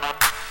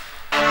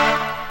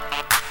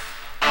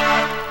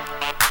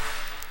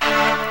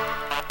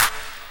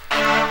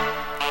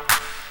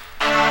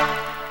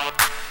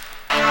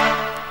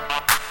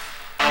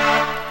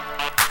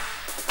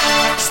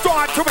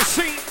 Start the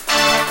machine.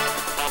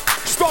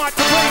 Start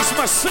the bass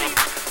machine.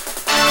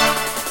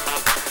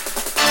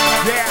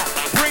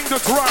 the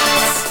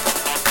drums.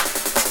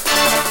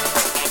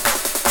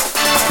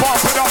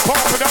 Pump it up,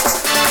 pump it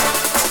up.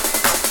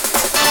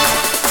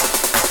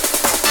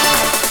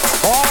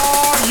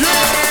 Oh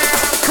yeah,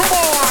 come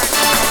on.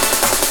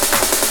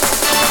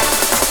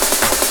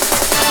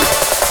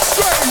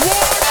 Say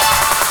what?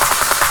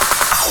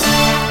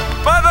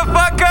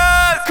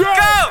 Motherfuckers,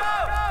 go!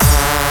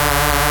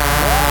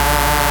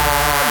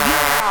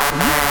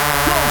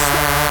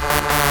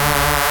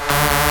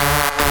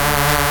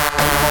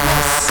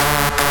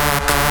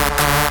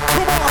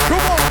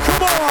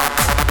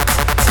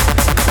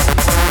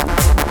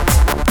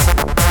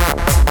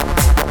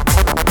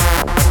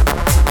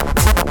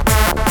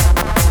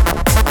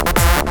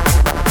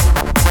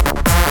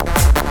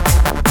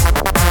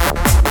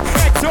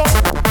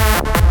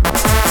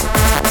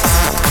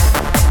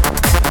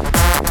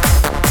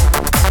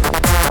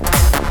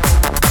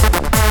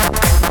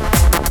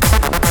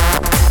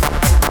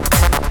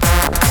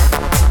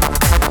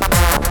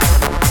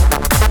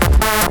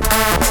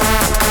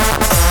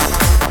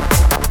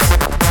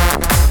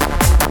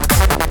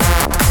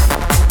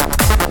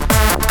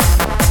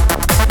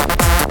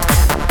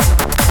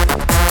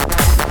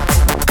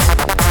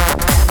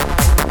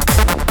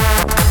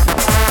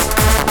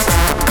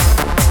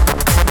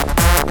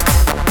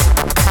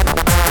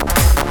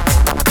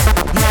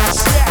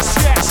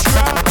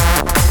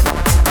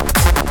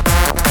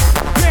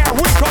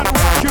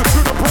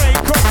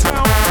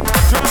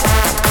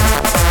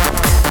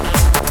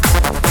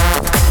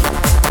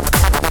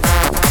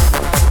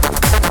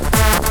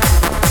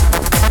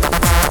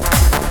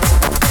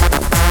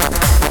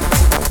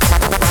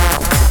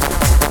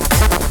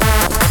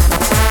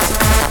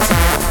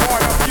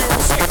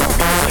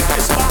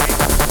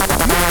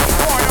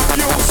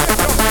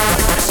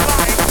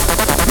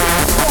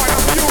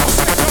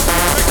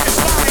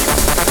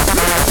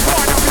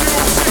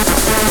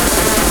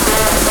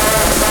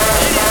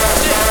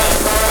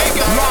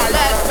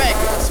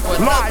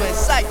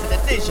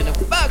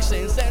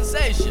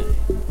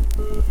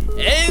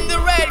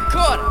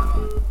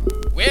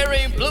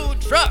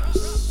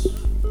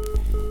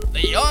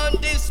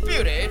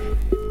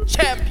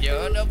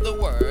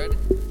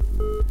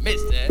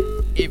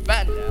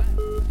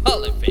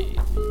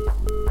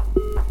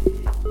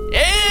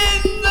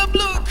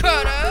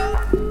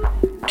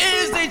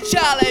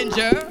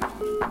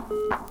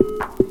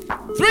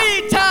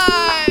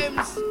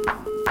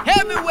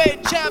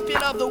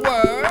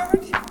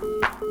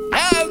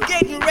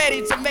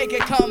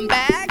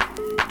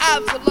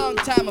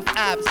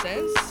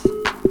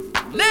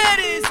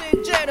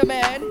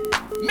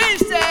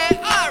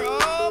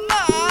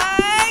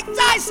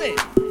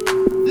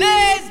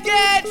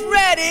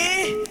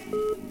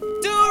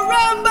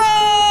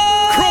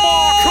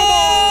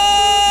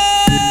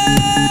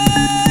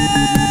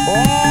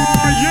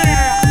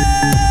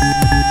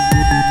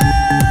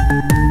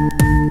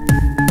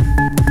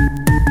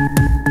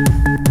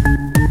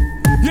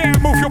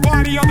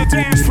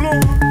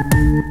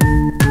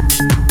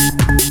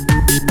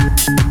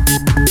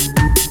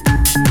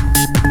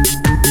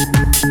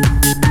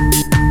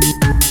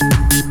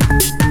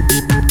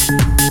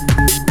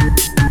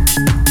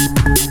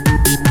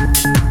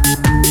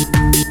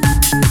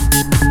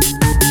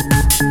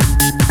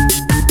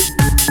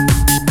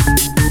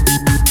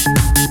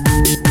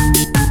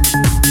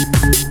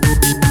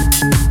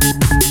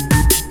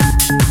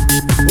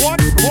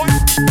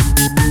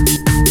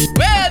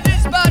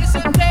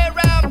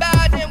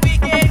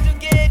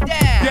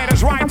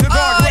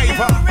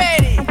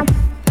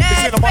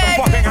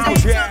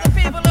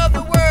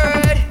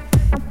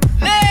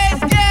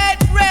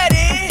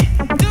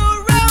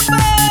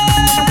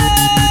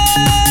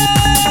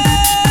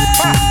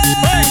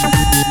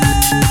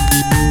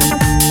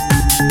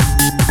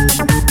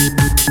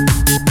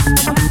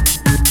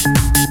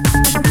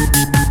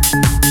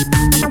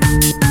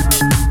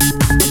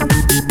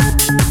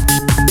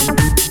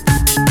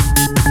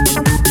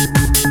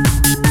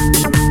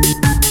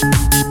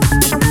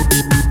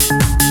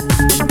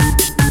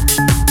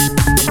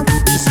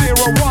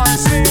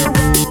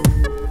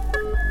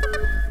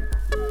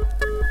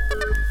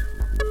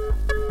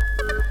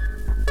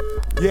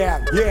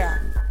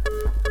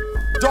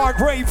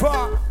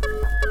 Darkraver.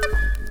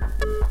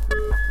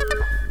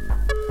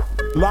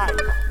 Live.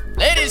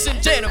 Ladies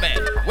and gentlemen,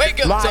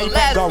 welcome Live to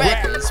Last and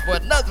direct. Records for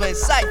another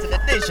exciting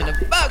edition of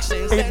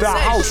Boxing In Sensation. the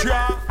house,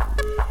 yeah.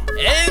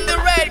 In the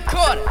red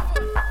corner,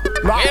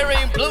 Live.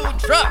 wearing blue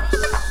trunks,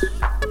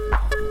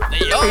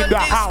 the In the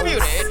house.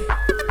 undisputed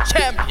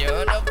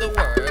champion of the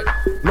world,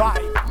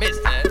 Live.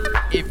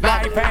 Mr.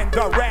 Live and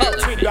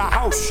direct in the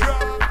house,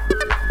 yeah.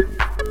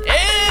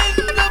 In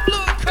the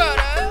blue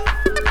corner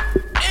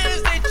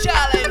is the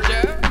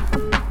challenger.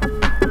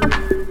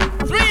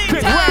 Get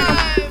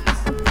Three-time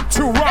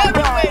to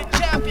rumble, heavyweight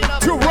champion of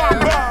to the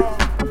world. rumble,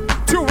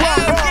 to Now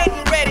rumble,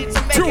 getting ready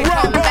to make to a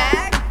rumble,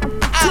 comeback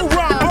after a long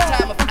rumble,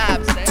 time of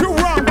absence. to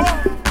rumble.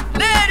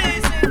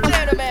 Ladies and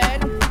gentlemen,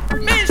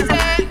 Mr.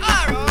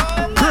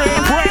 Aaron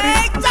Get ready.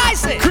 Mike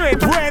Tyson.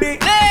 Get ready,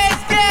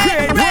 Let's get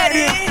get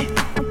ready ready,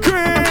 to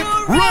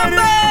get ready.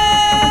 rumble.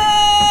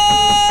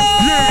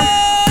 Yeah.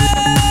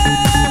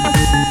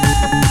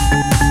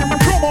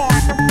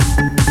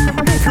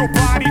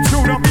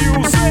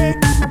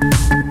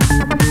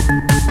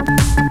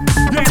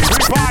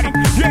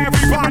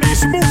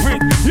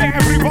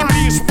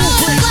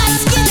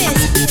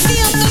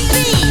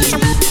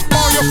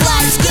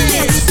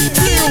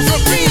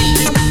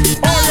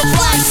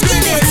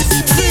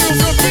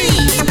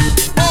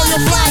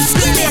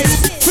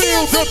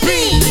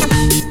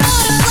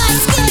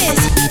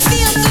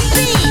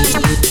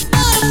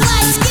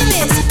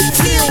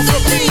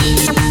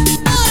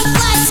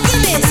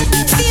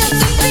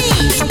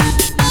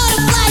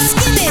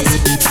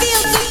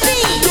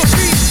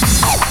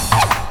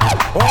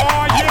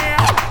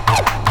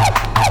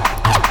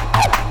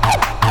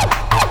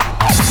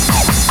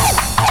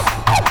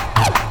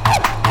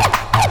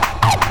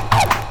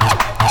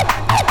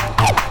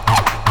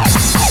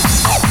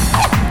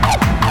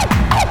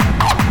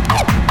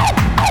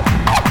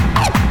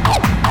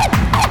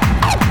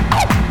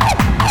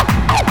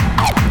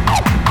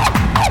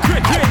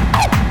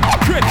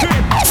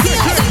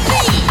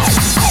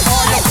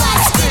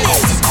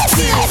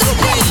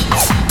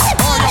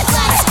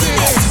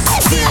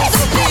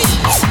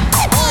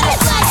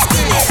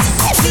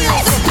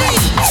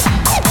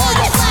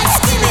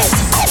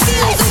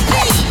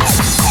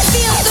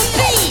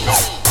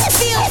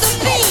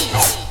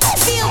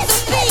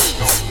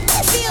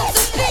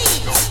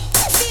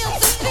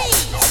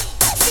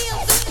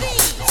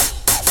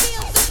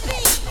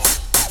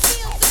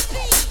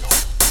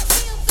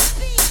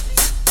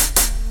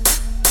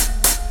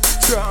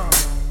 Oh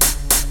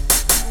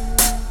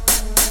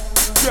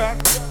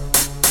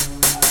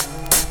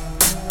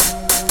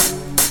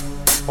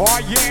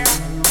yeah,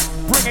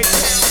 bring it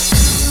down.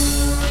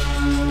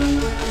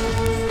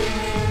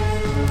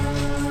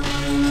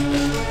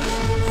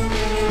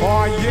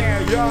 Oh yeah,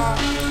 yeah.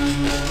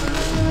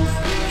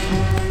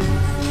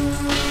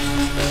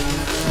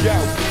 Yo,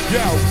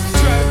 yo,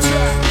 cha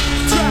cha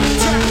cha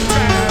cha cha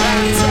cha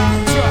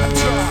cha cha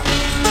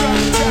cha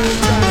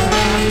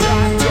cha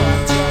cha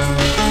cha.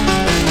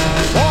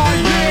 Oh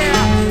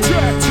yeah,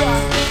 cha cha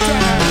cha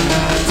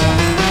cha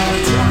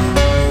cha.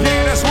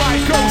 Yeah, that's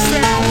right,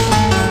 Ghosttown.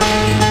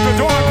 The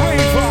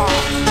Darkraver,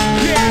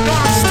 yeah,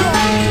 non-stop,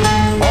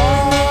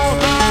 all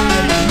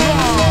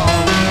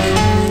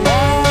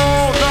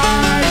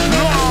night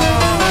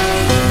long,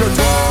 the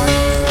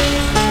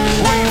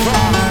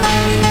Darkraver,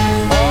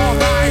 all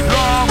night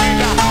long in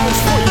the house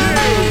for you,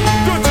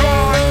 the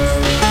Darkraver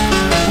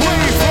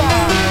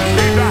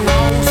in the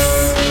house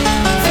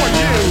for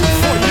you,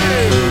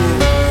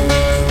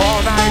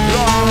 all night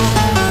long,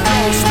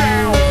 goes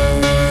down,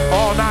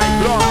 all night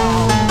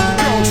long,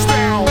 goes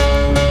down,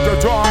 the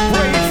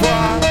Darkraver.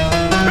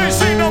 It's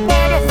in the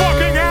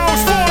motherfucking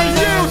house for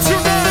you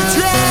tonight,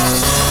 y'all.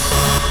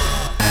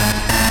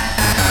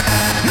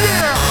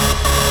 Yeah.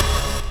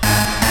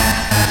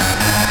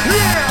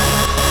 Yeah.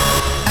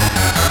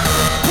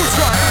 Put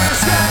your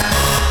hands up.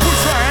 Put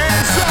your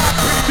hands up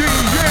in the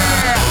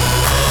air.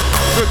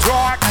 The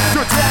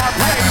Darkraver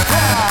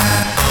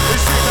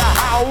is in the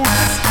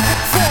house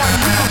for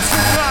you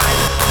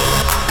tonight.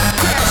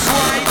 That's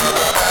right.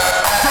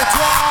 The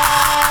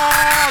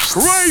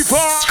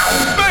Darkraver.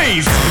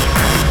 Bass.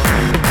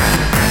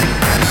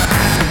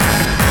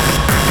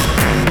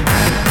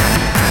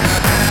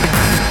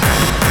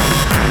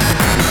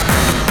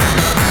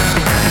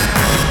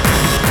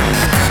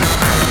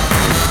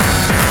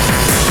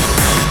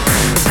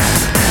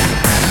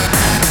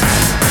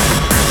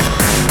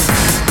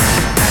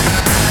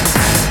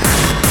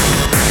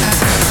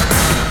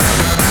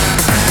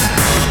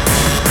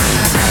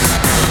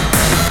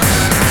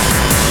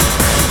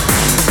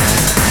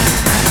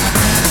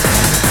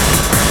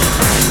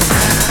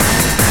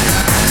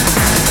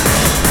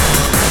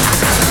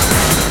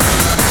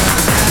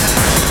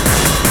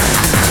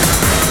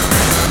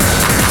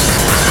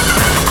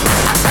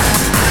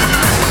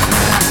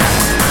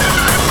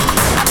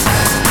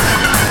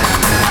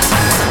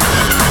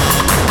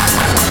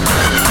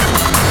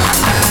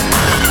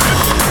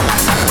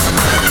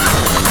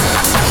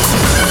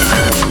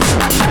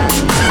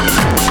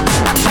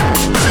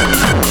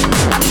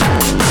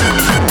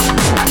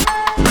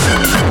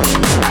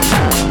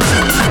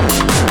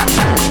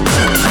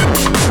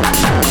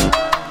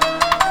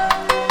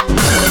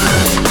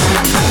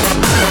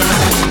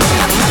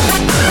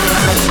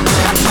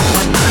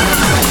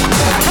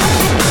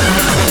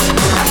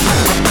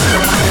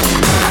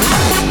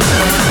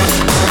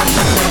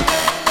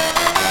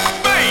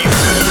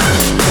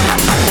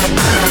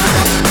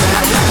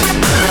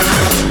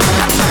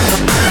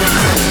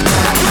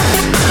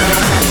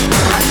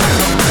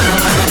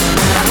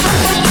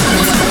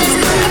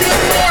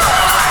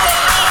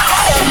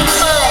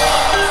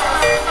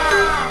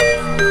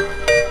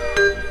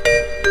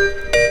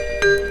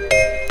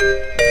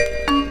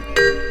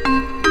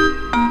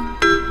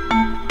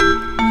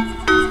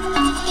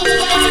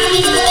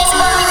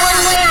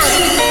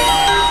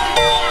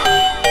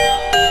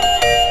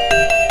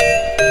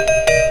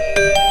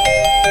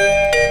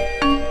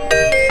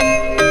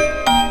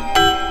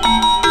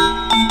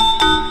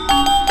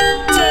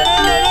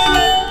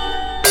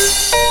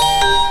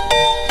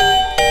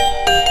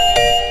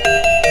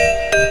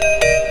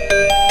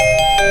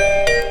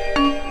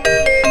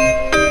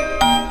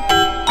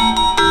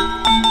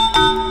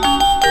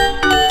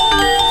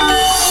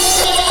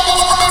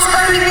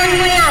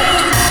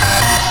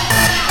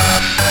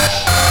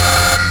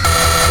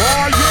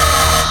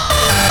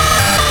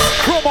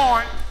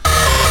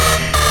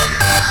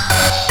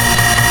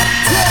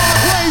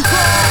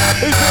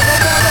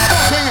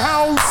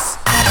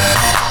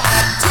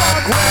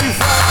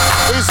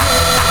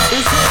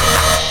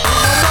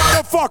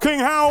 Fucking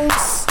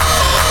house.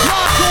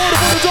 Locked order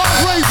for the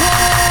Darkraver.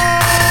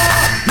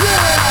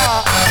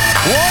 Yeah.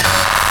 What?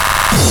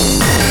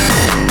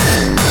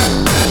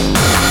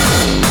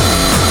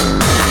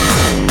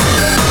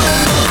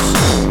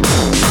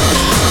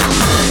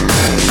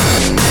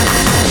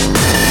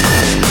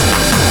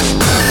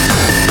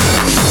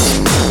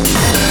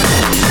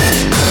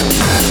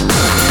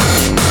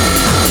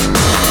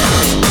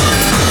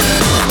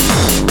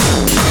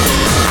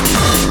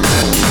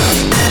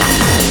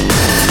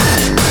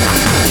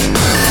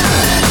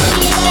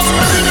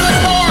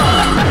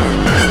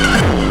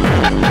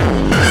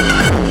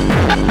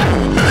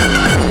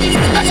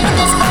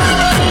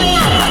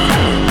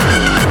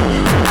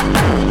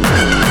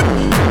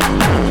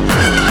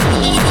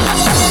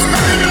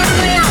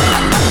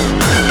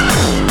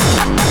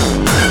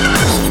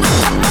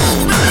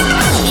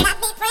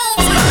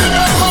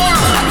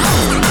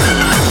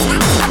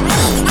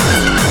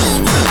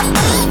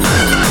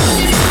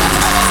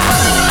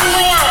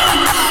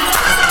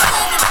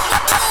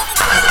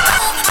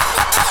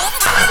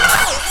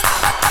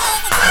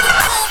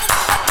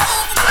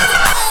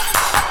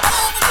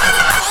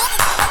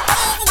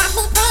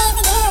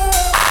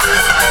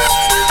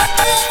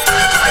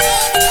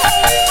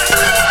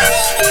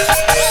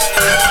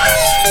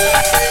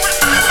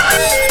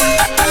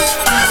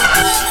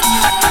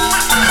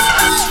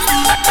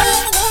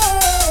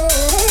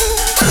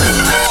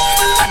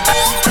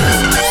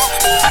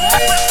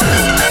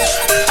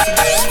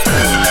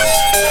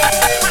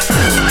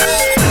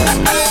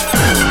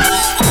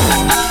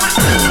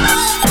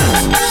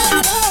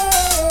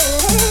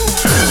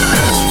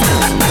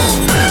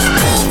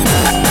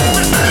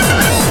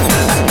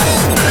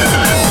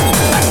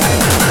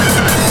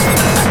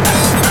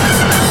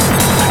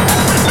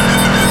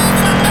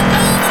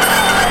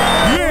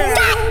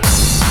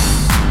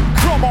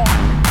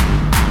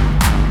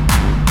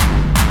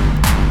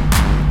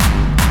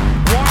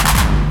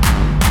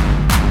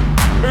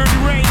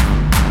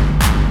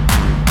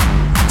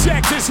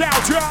 this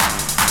out, y'all.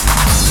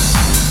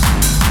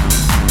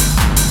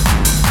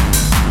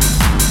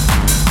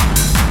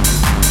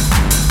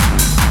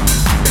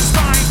 It's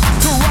time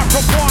to rock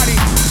a party.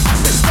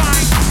 It's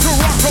time to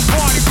rock a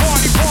party,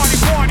 party, party,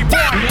 party,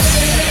 party.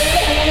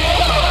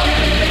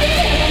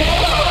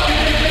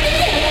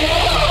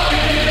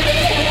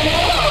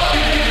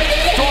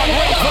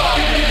 Darkraver.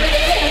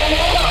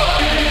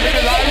 In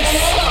the lights.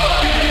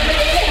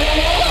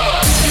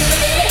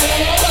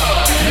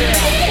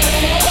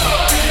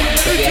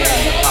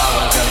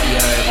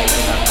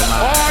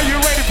 Are you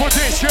ready for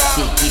this,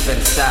 y'all? Keep it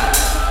aside.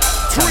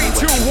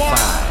 3, 2,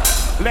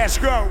 1. Let's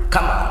go.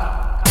 Come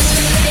on.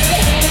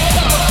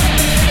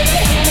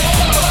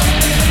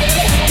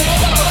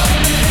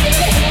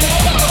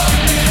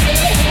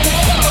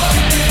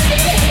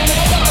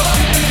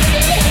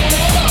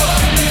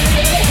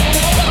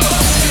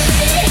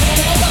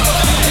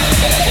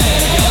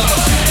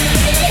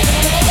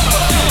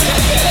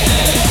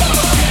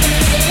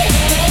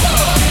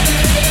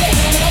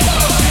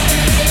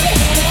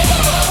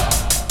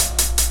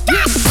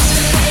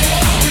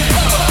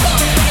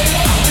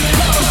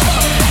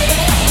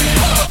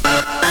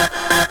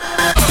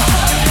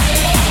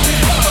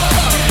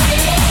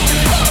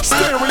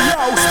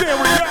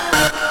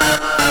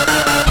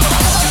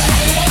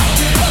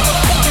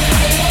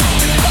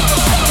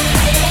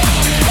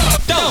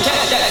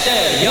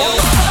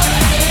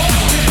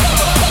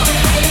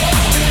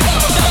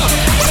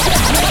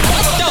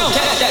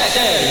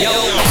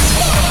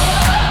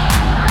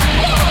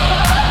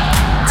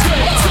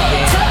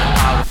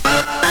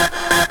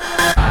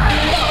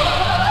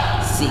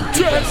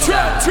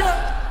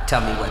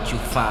 Tell me what you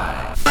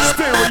find.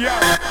 Stereo.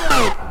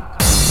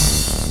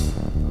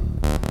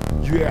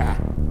 Yeah.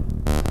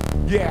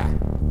 Yeah.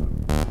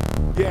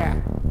 Yeah.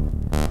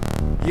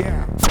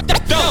 Yeah.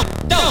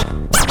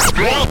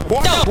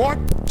 What?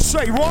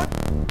 Say what?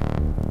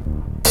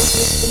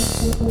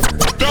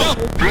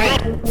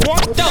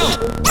 What?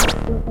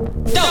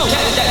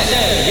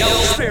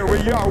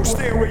 Stereo,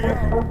 stereo.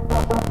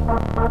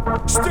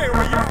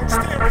 Stereo,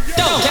 stereo.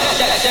 Don't catch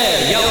that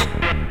stereo.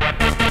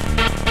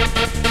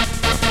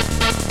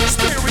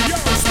 Stereo,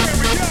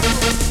 stereo.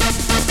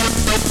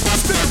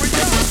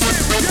 Stereo,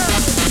 stereo.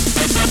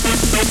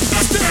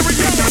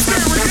 Stereo,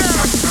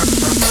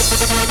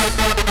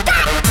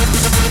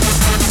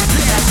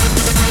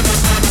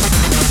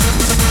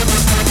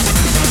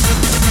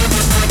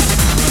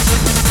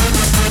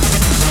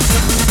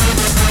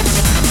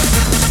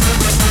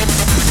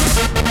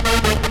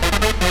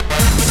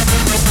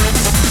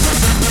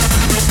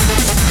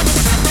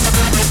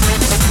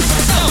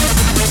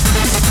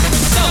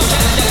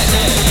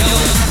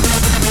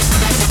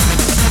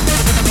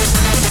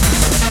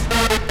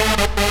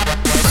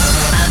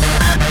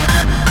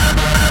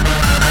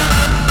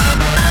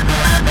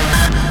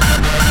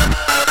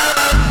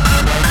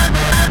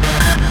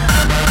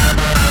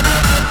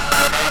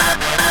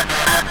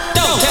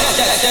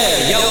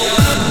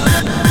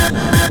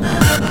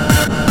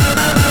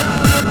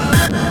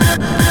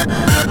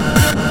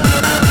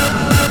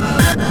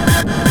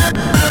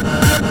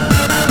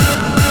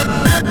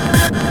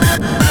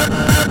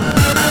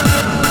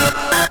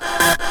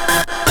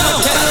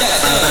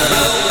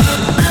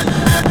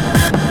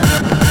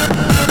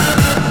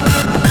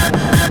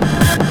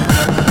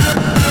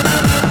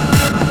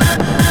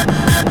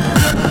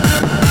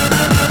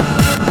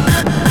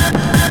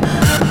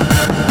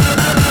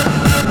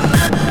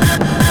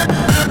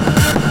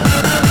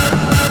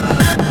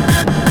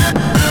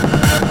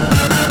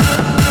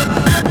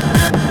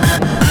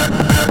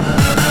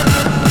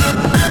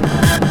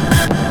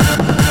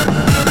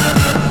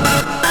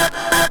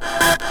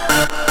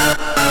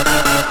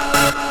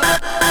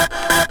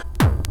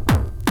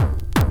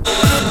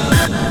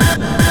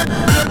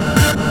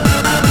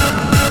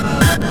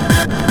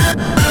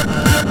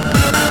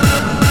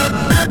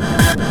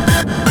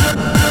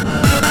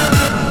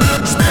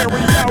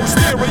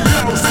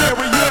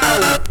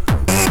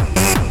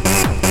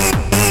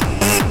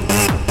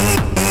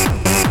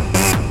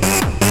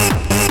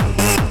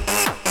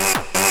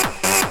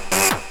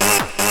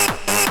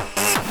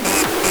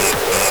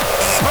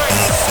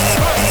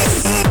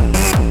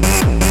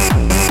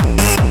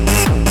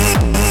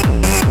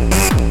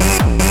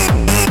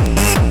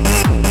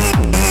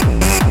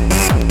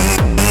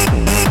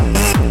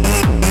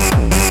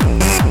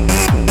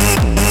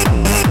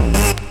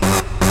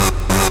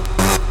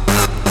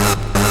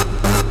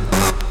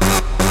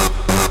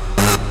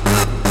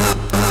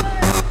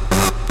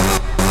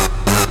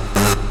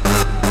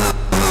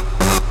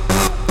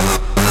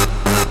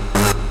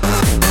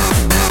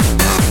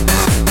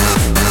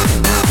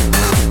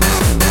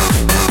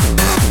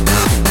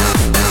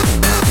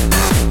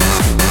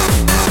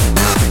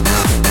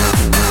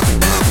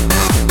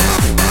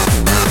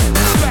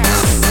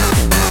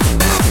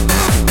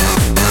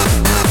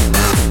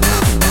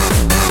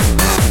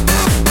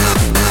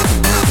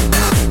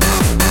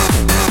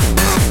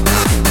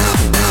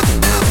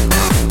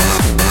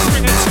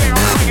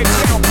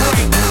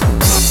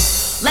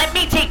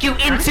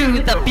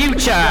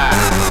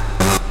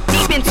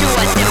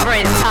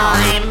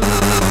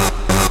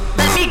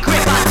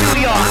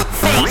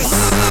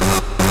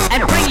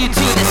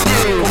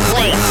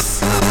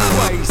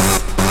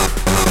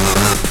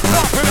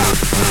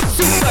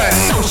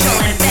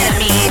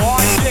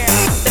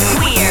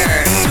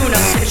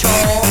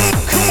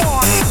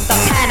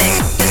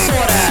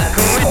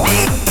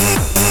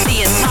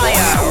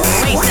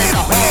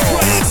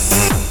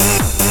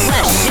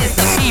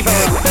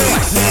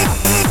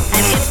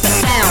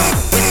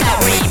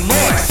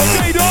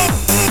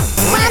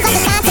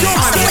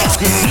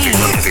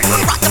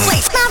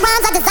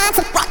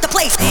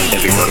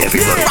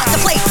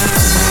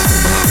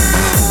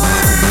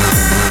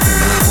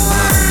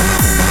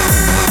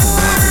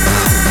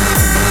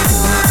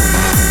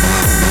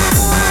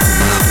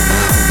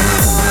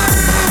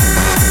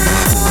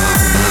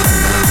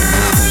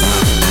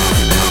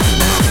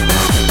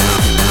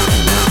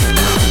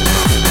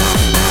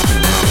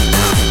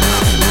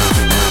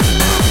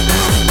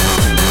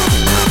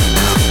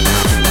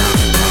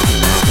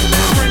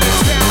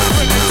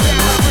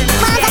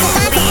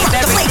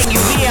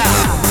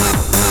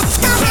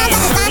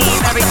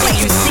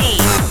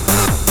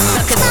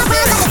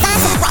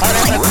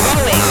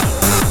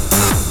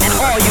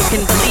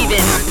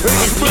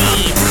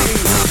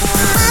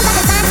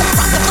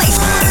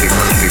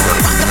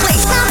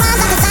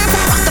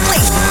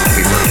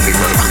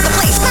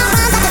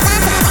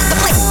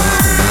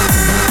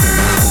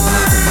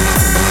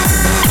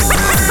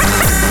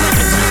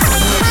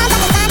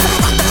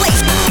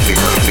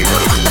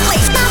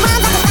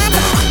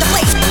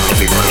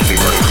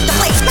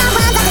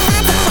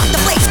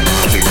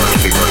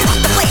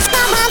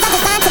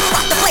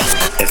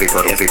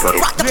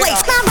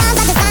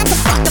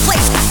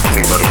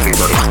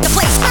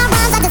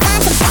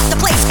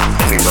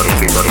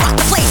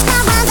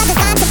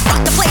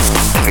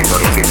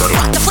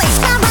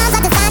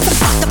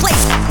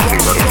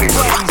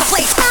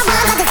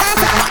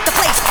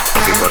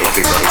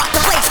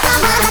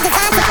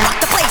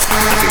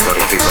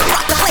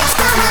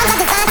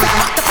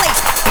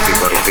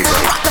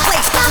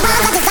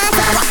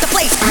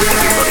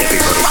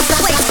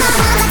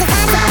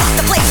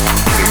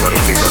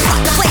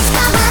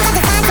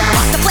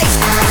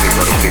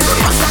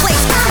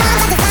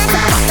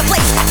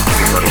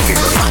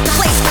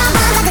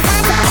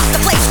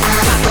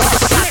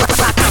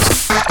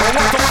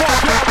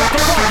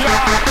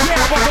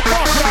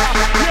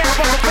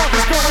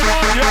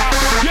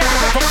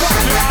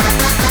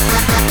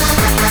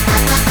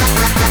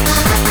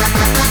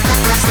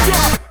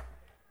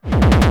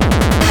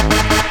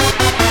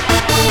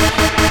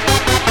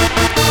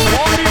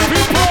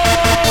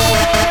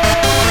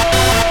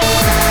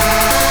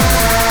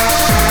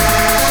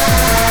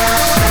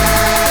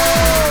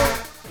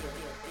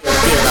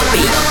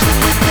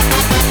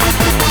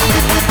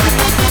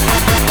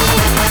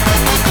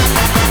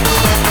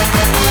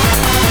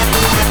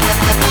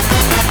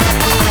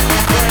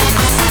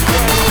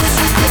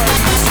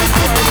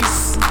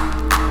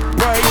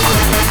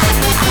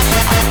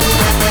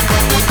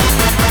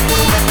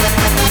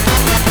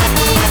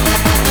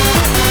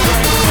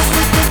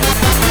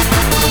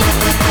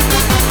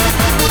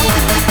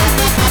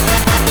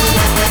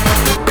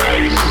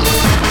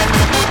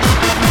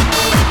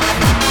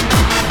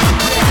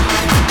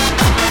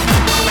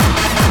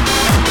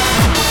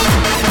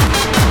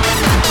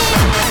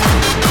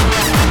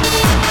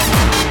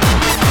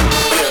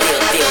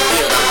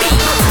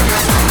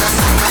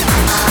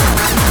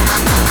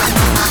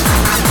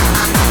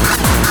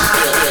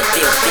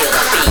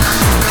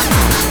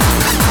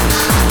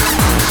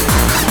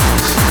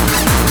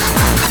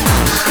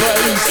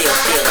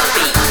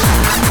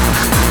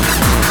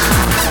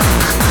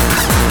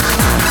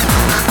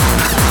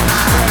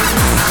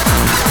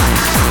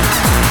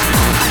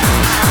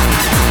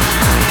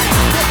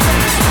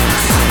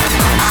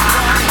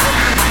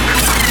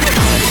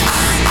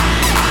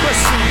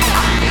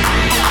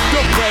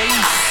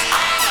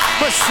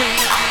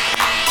 machine,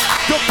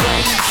 the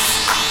bass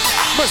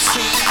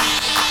machine,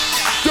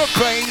 the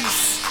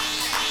bass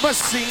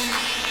machine,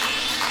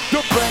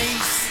 the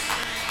bass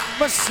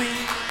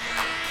machine,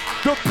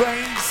 the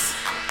bass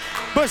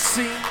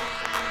machine,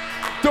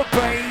 the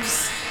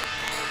bass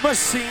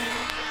machine,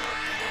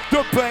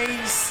 the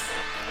bass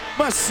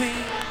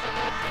machine.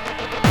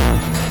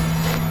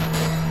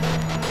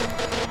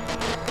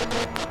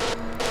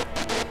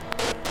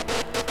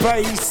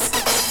 Bass.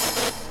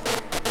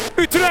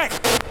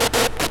 Utrecht.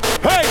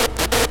 Hey.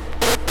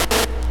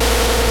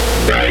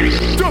 Bass.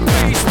 The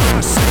bass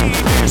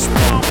machine is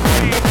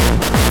pumping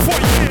for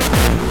you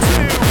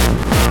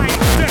tonight.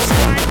 That's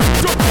right.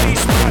 The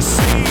bass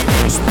machine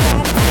is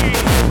pumping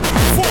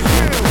for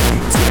you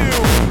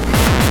tonight.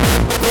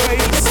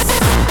 Bass.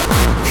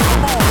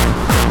 Come on.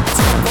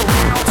 Jump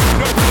around to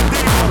the beat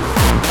down.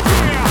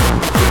 Yeah.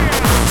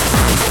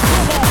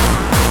 Come on.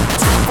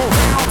 Jump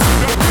around to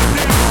the beat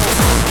down.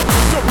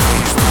 The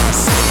bass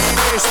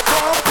machine is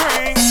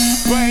pumping.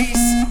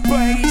 Bass,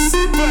 bass,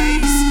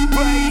 bass,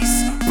 bass,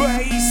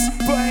 bass,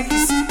 bass,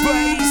 bass,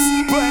 bass,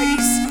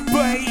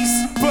 bass,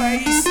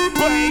 bass,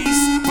 bass,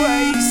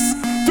 bass.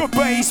 The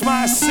bass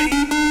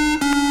machine.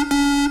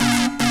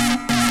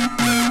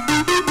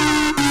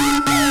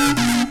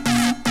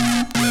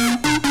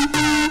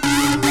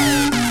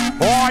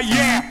 Oh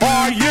yeah,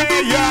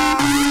 yeah.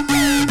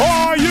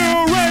 Are you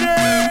ready?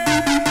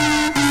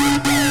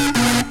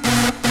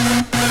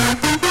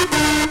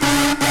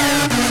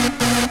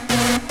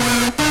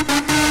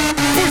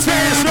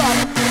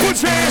 Put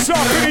your hands up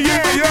in the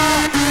air,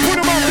 yeah.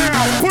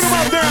 Put them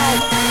up down.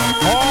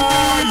 Oh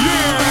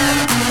yeah.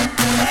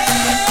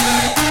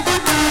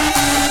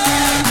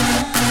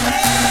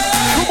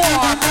 Come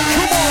on.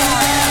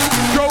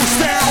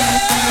 Ghosttown.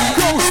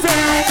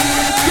 Ghosttown.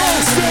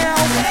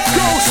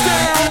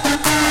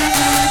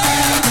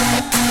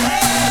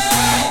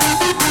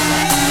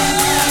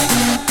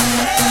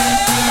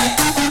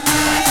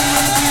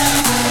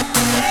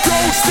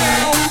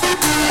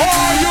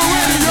 Are you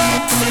ready, y'all?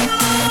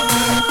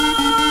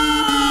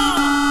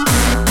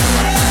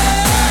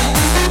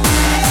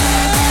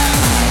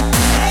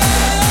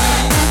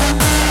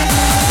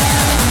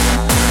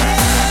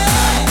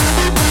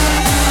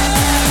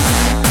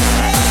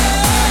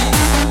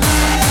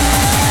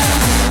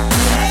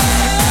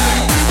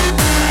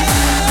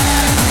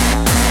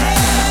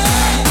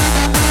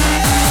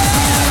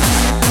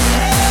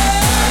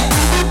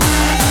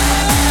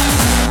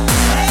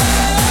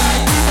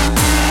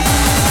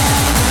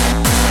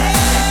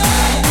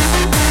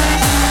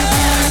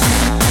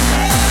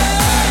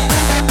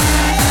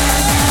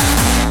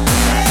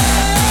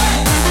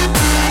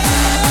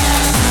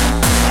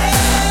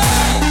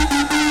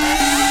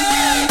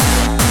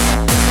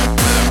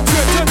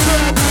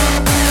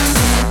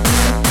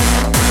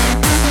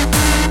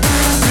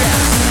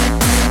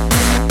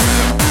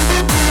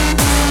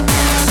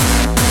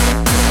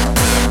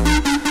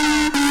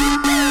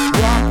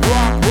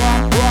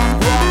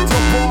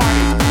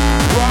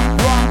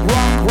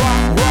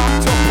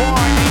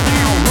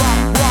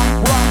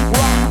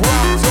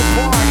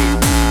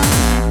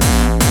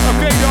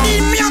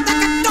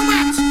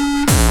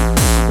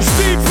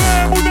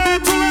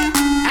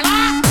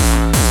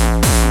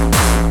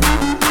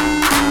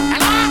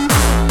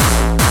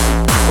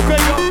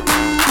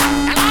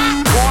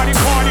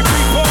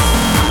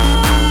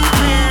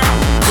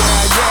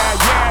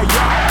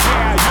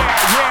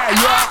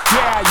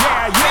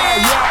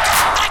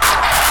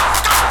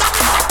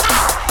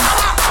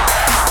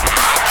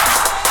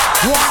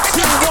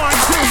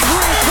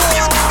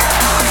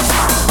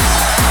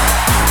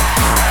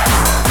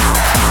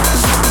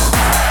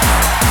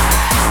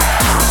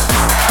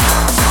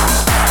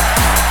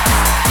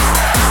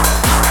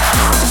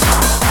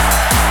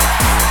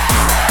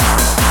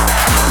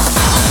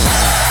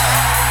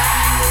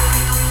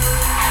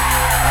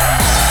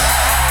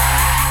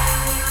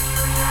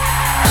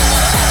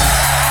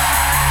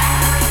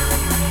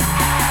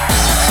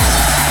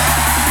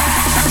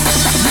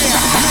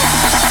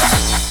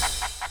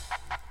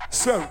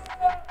 So. Y'all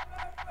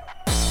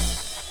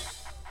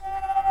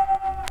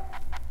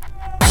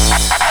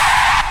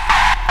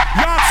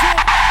too?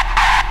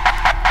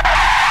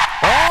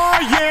 Oh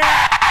yeah.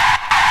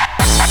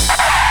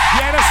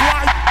 Yeah, that's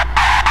right.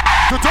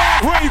 The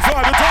Darkraver,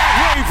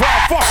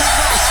 fucking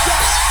messed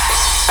up.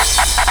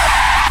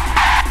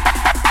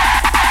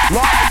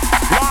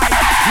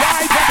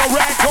 Live on the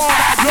red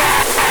corner,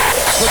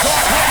 the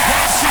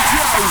Darkraver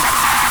show.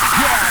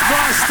 Yeah,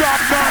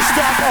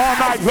 non-stop all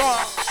night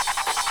long.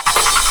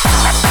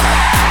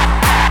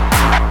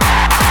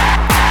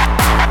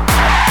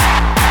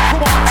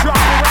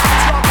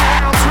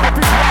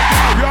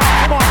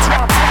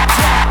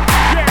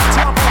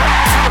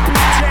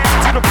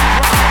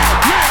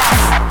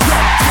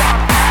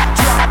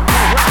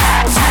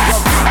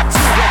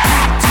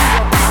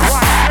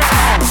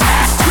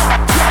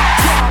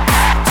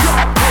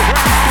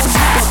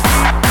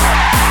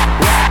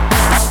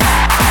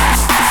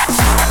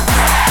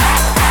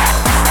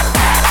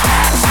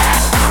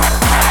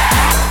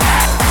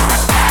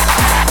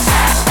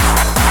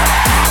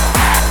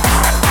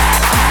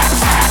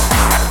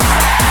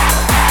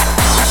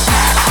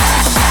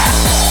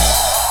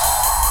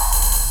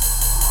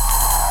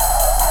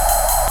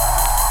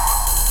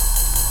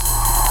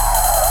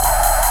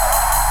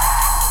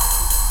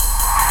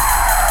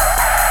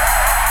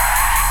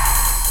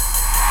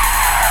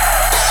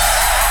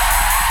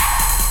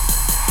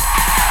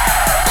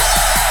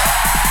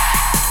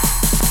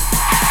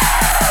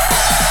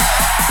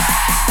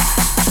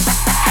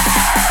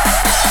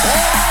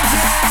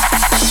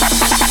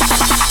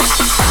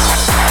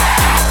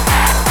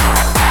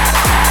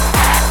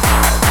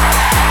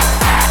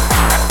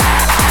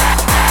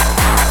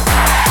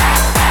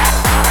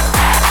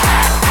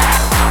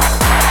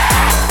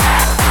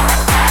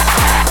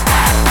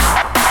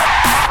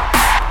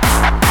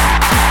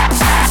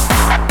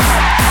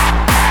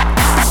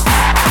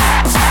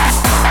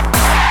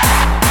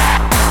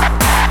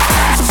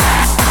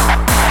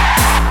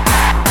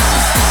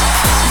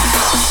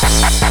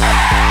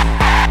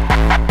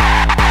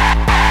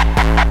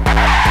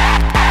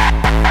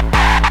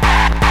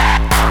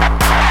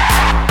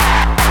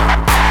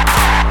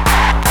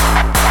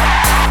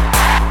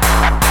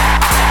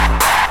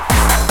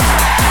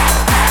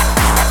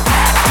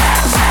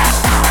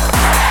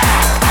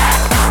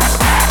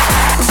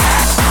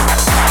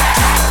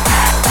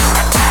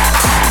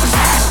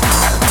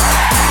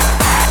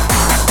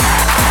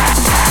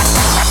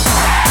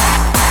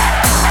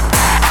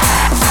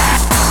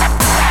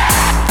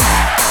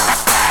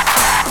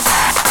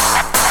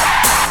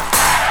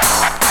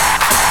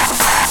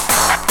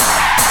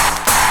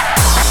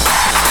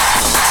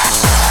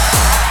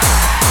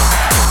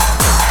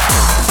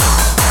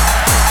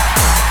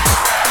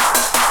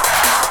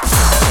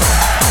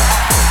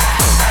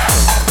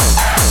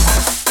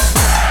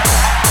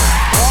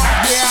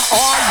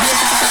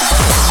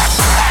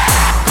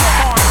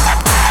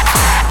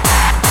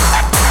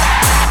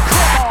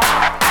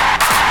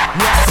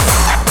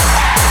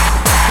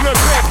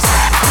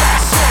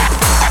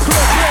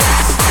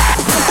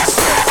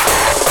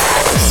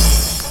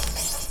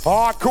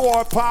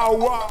 Hardcore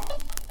power.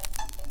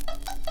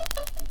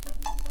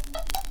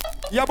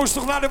 Jij moest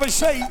toch naar de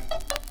wc?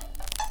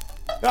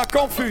 Ja,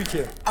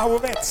 kampvuurtje.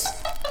 Ouderwets.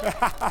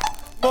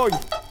 Mooi.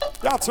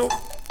 Ja, toch?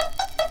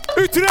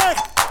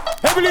 Utrecht!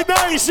 Hebben jullie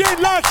naar je zin?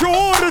 Laat je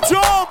horen,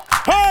 Tom!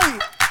 Hey!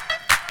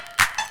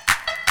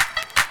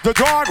 The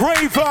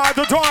Darkraver,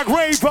 the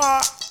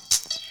Darkraver.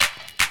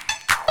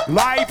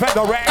 Live at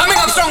the rack. Coming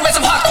up strong with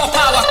some hardcore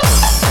power.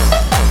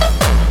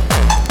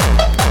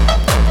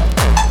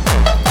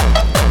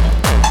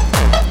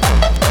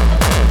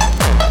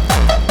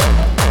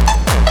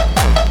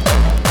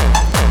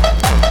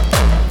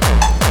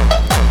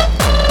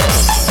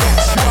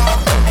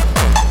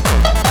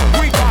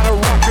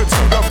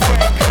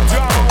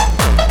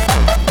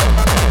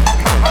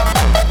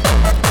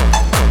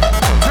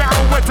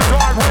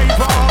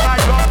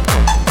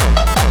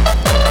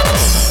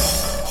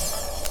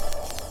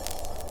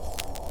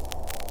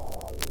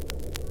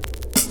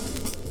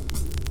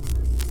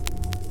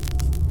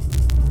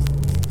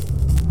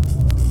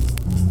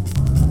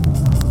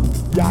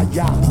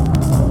 Yeah.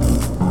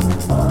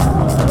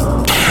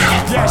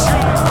 Yes,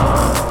 yeah.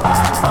 Are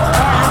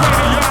you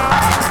ready, yeah?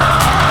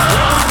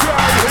 Here we go,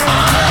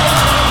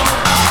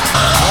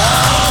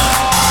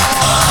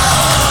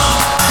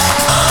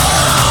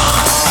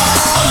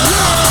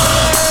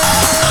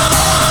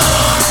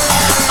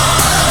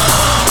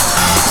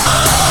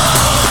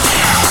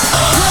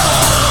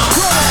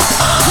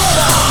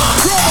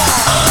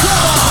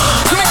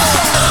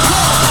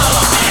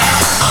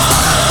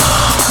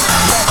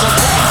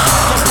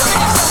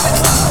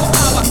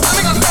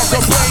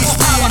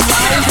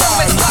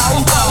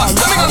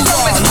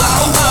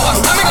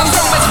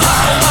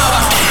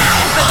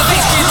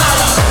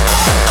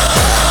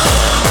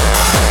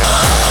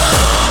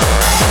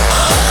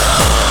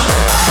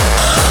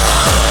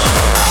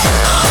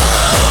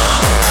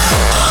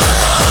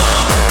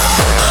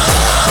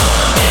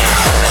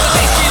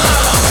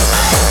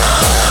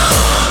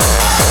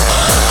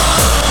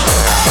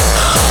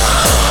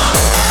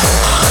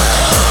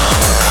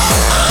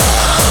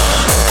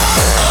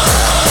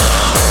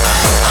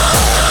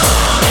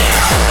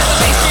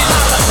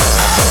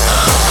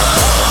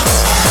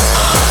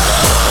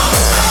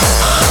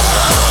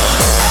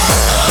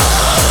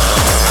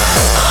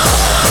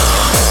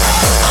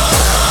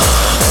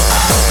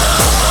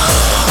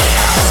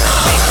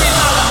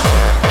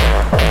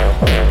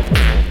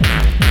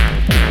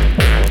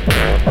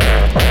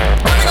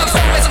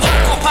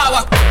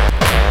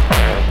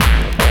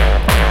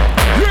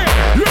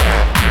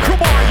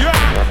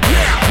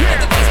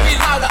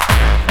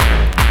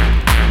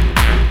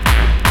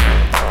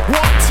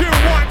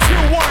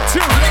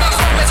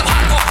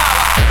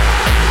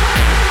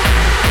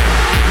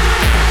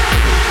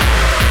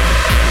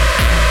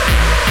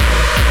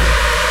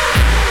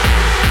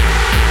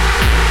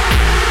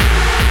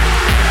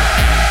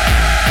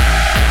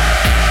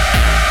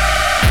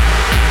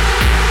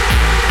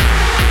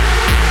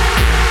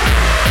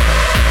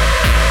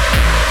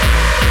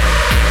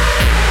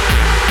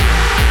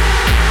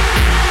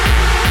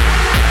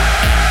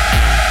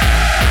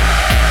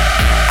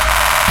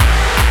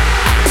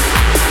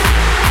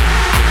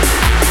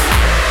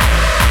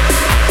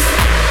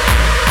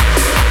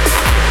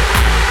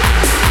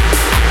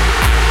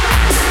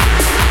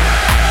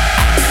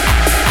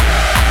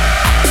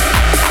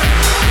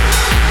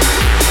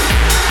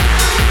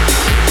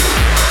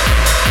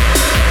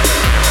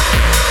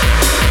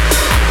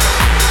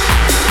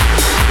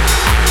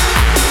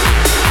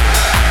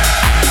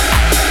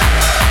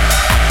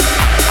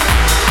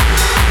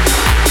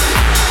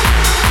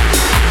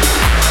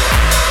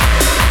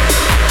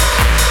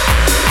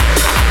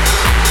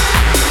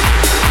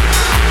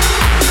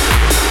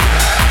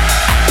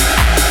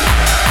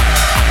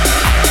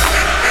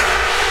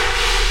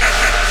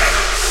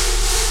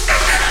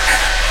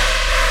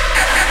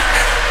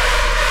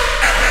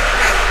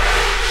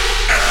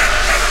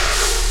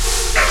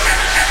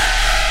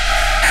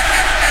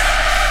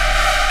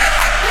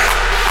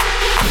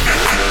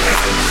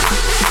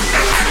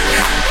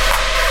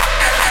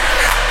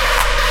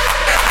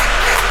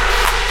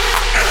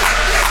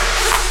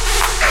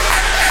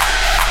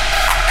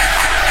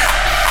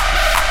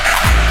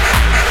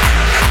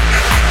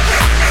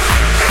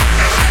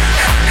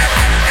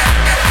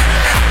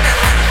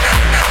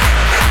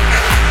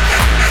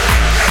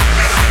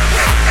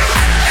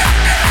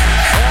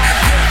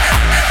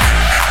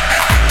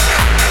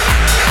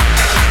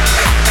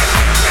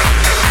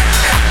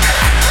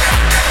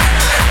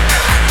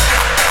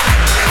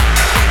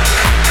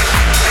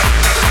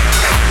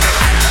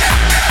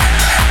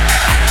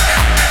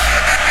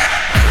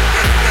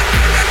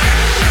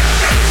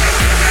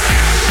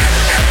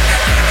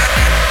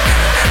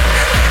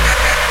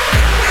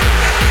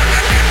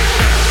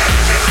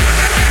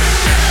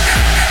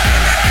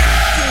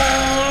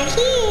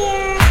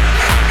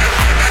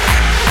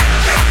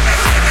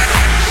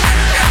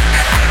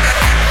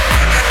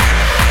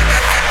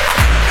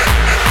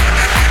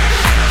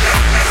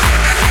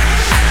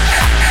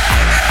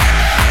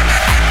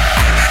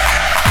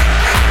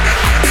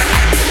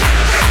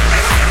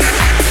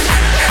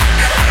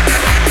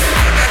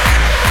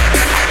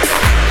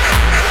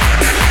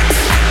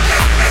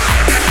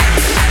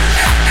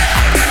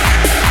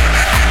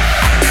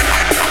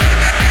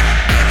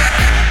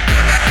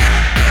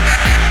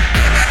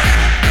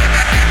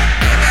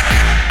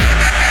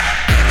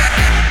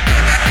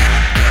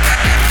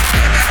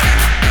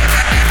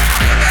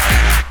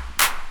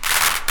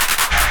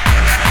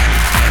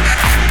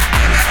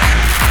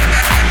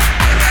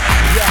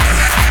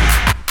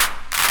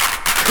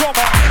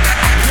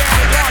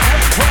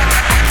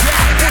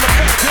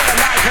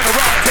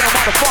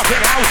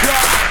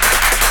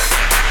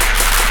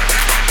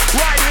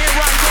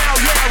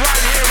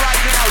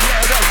 now, yeah,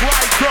 that's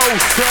right,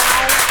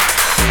 Ghosttown.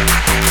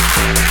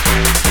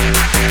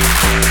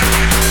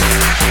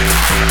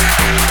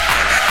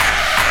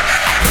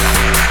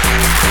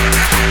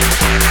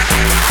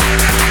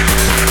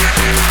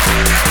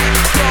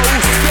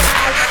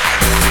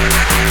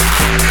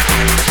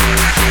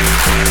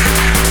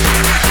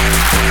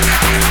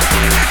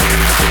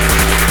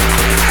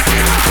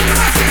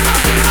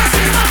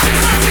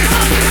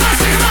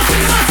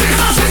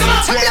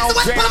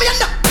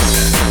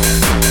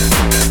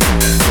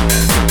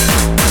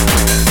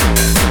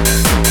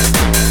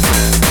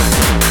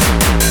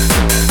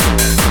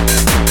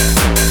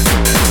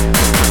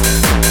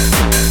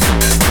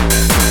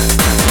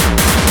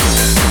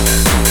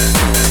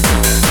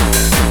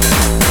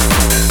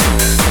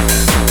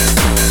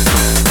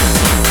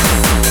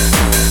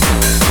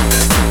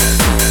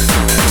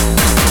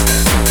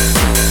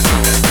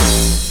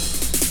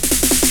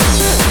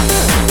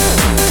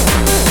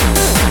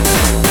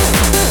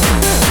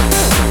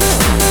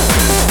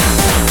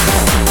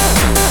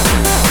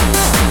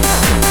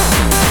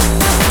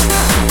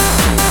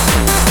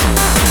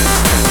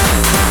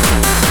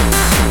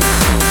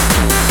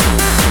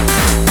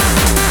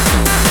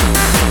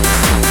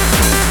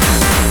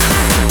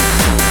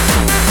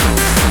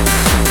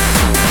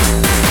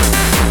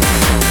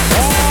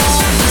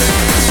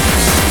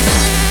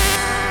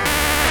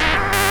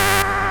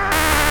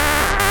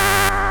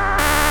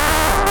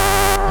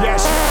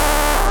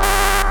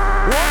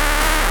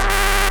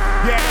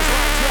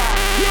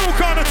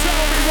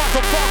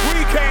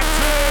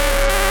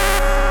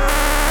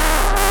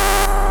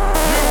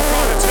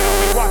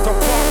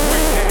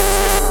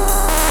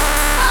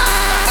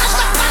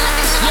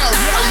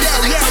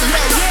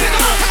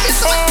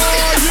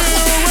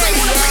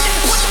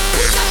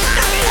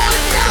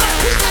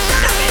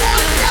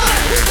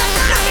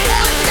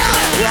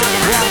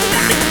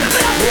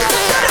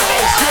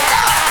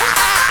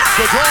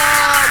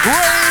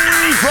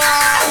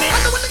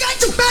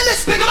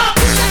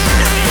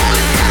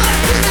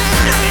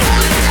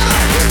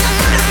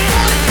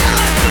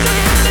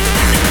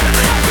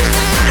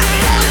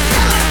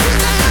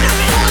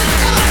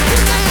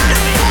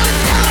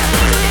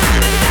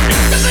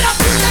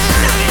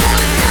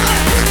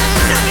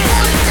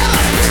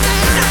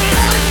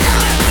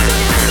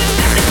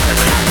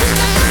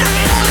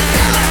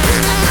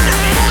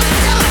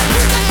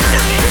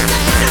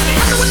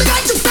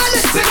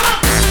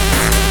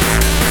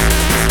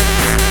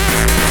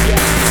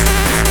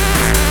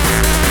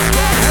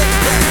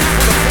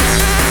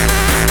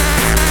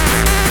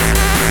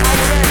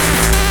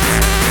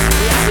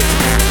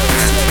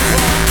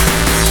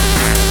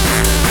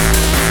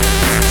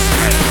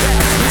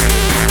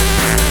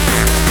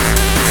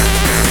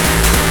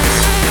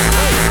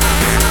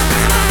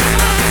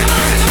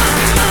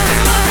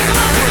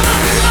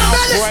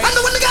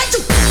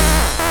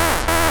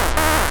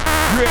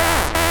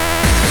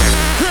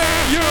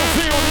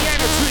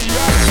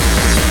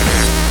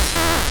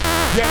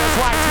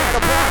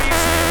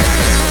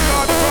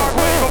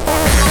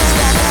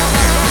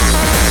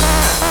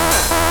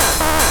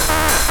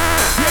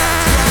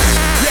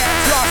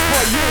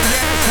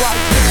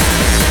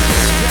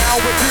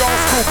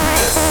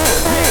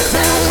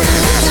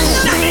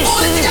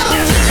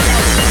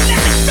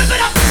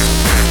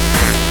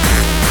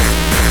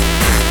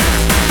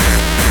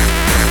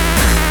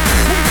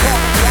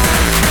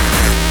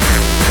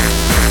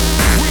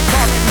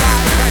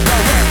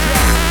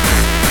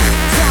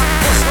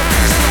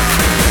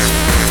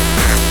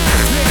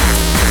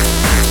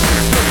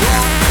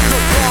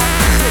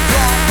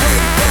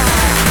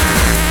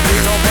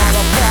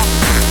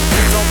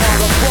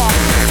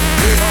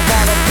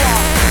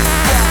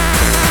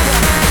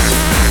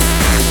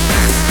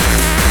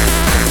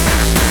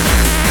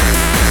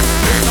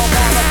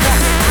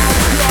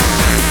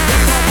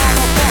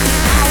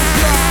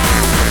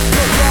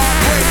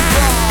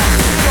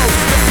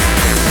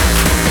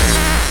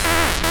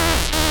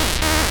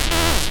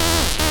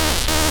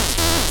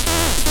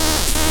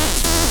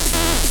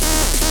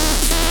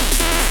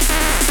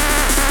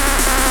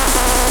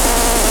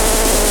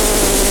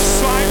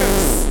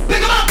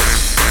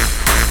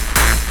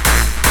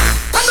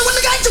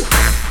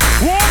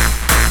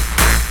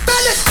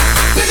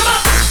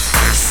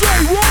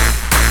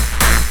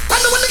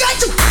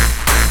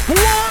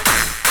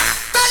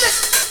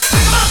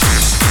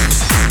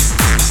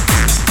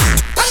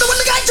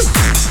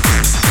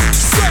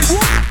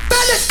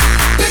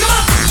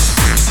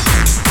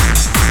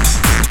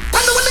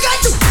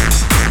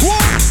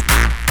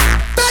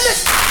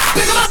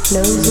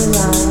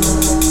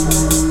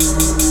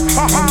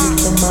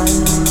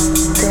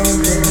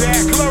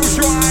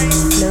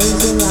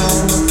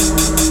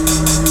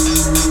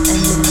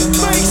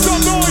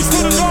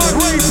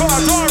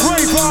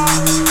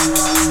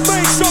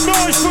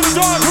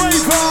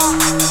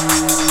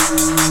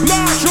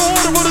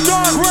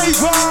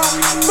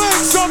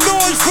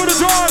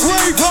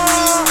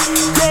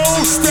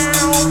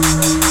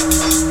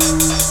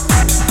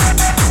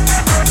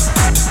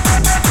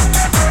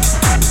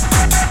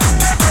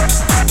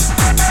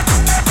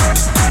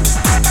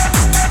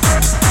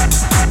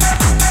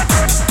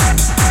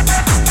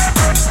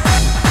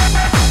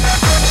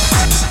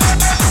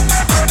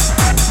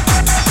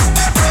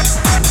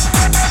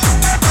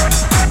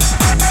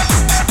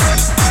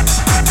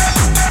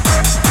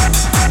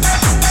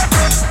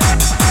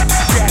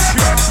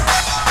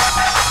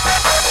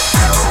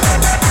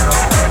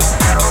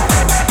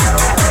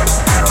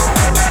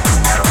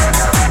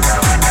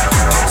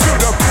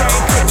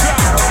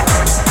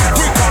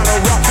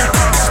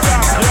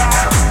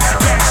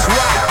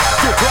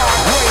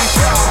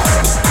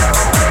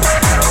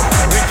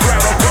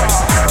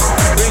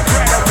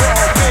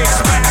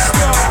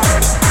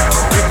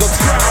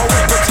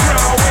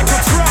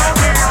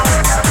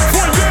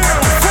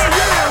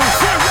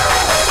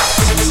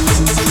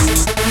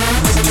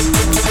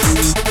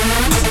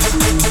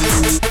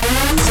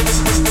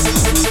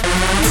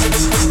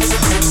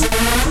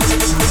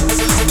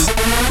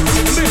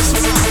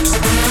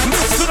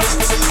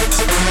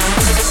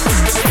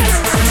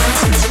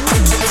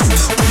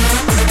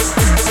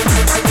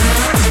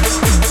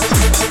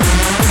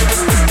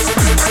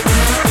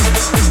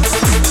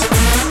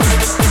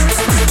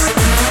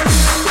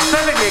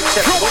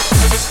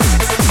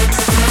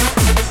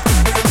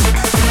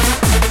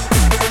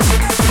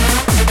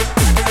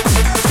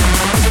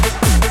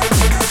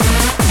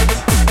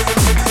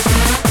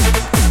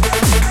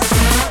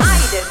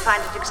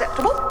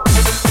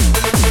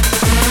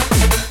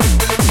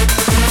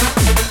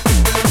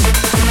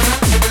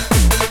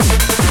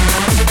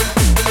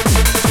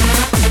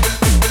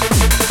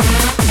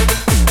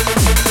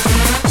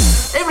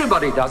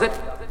 does it.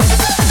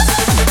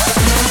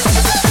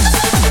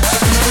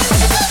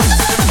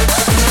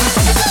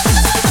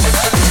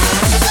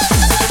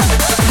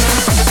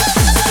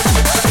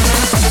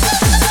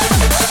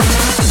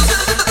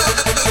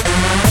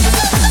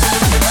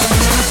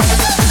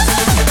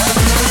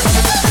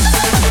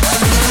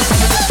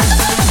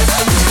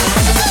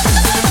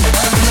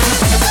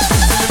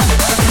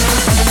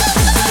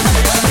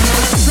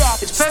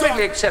 It's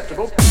perfectly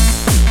acceptable. The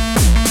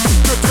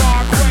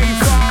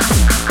Darkraver,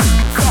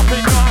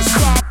 fucking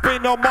non-stop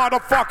in the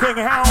motherfucking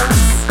house.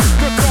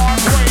 The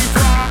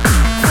Darkraver,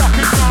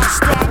 fucking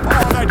non-stop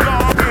all night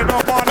long in the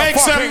motherfucking house. Make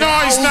some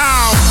noise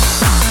now.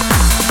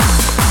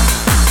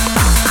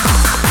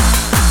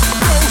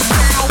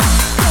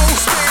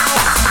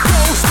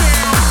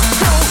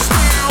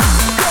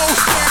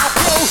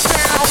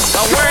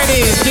 The word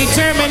is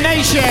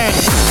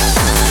determination.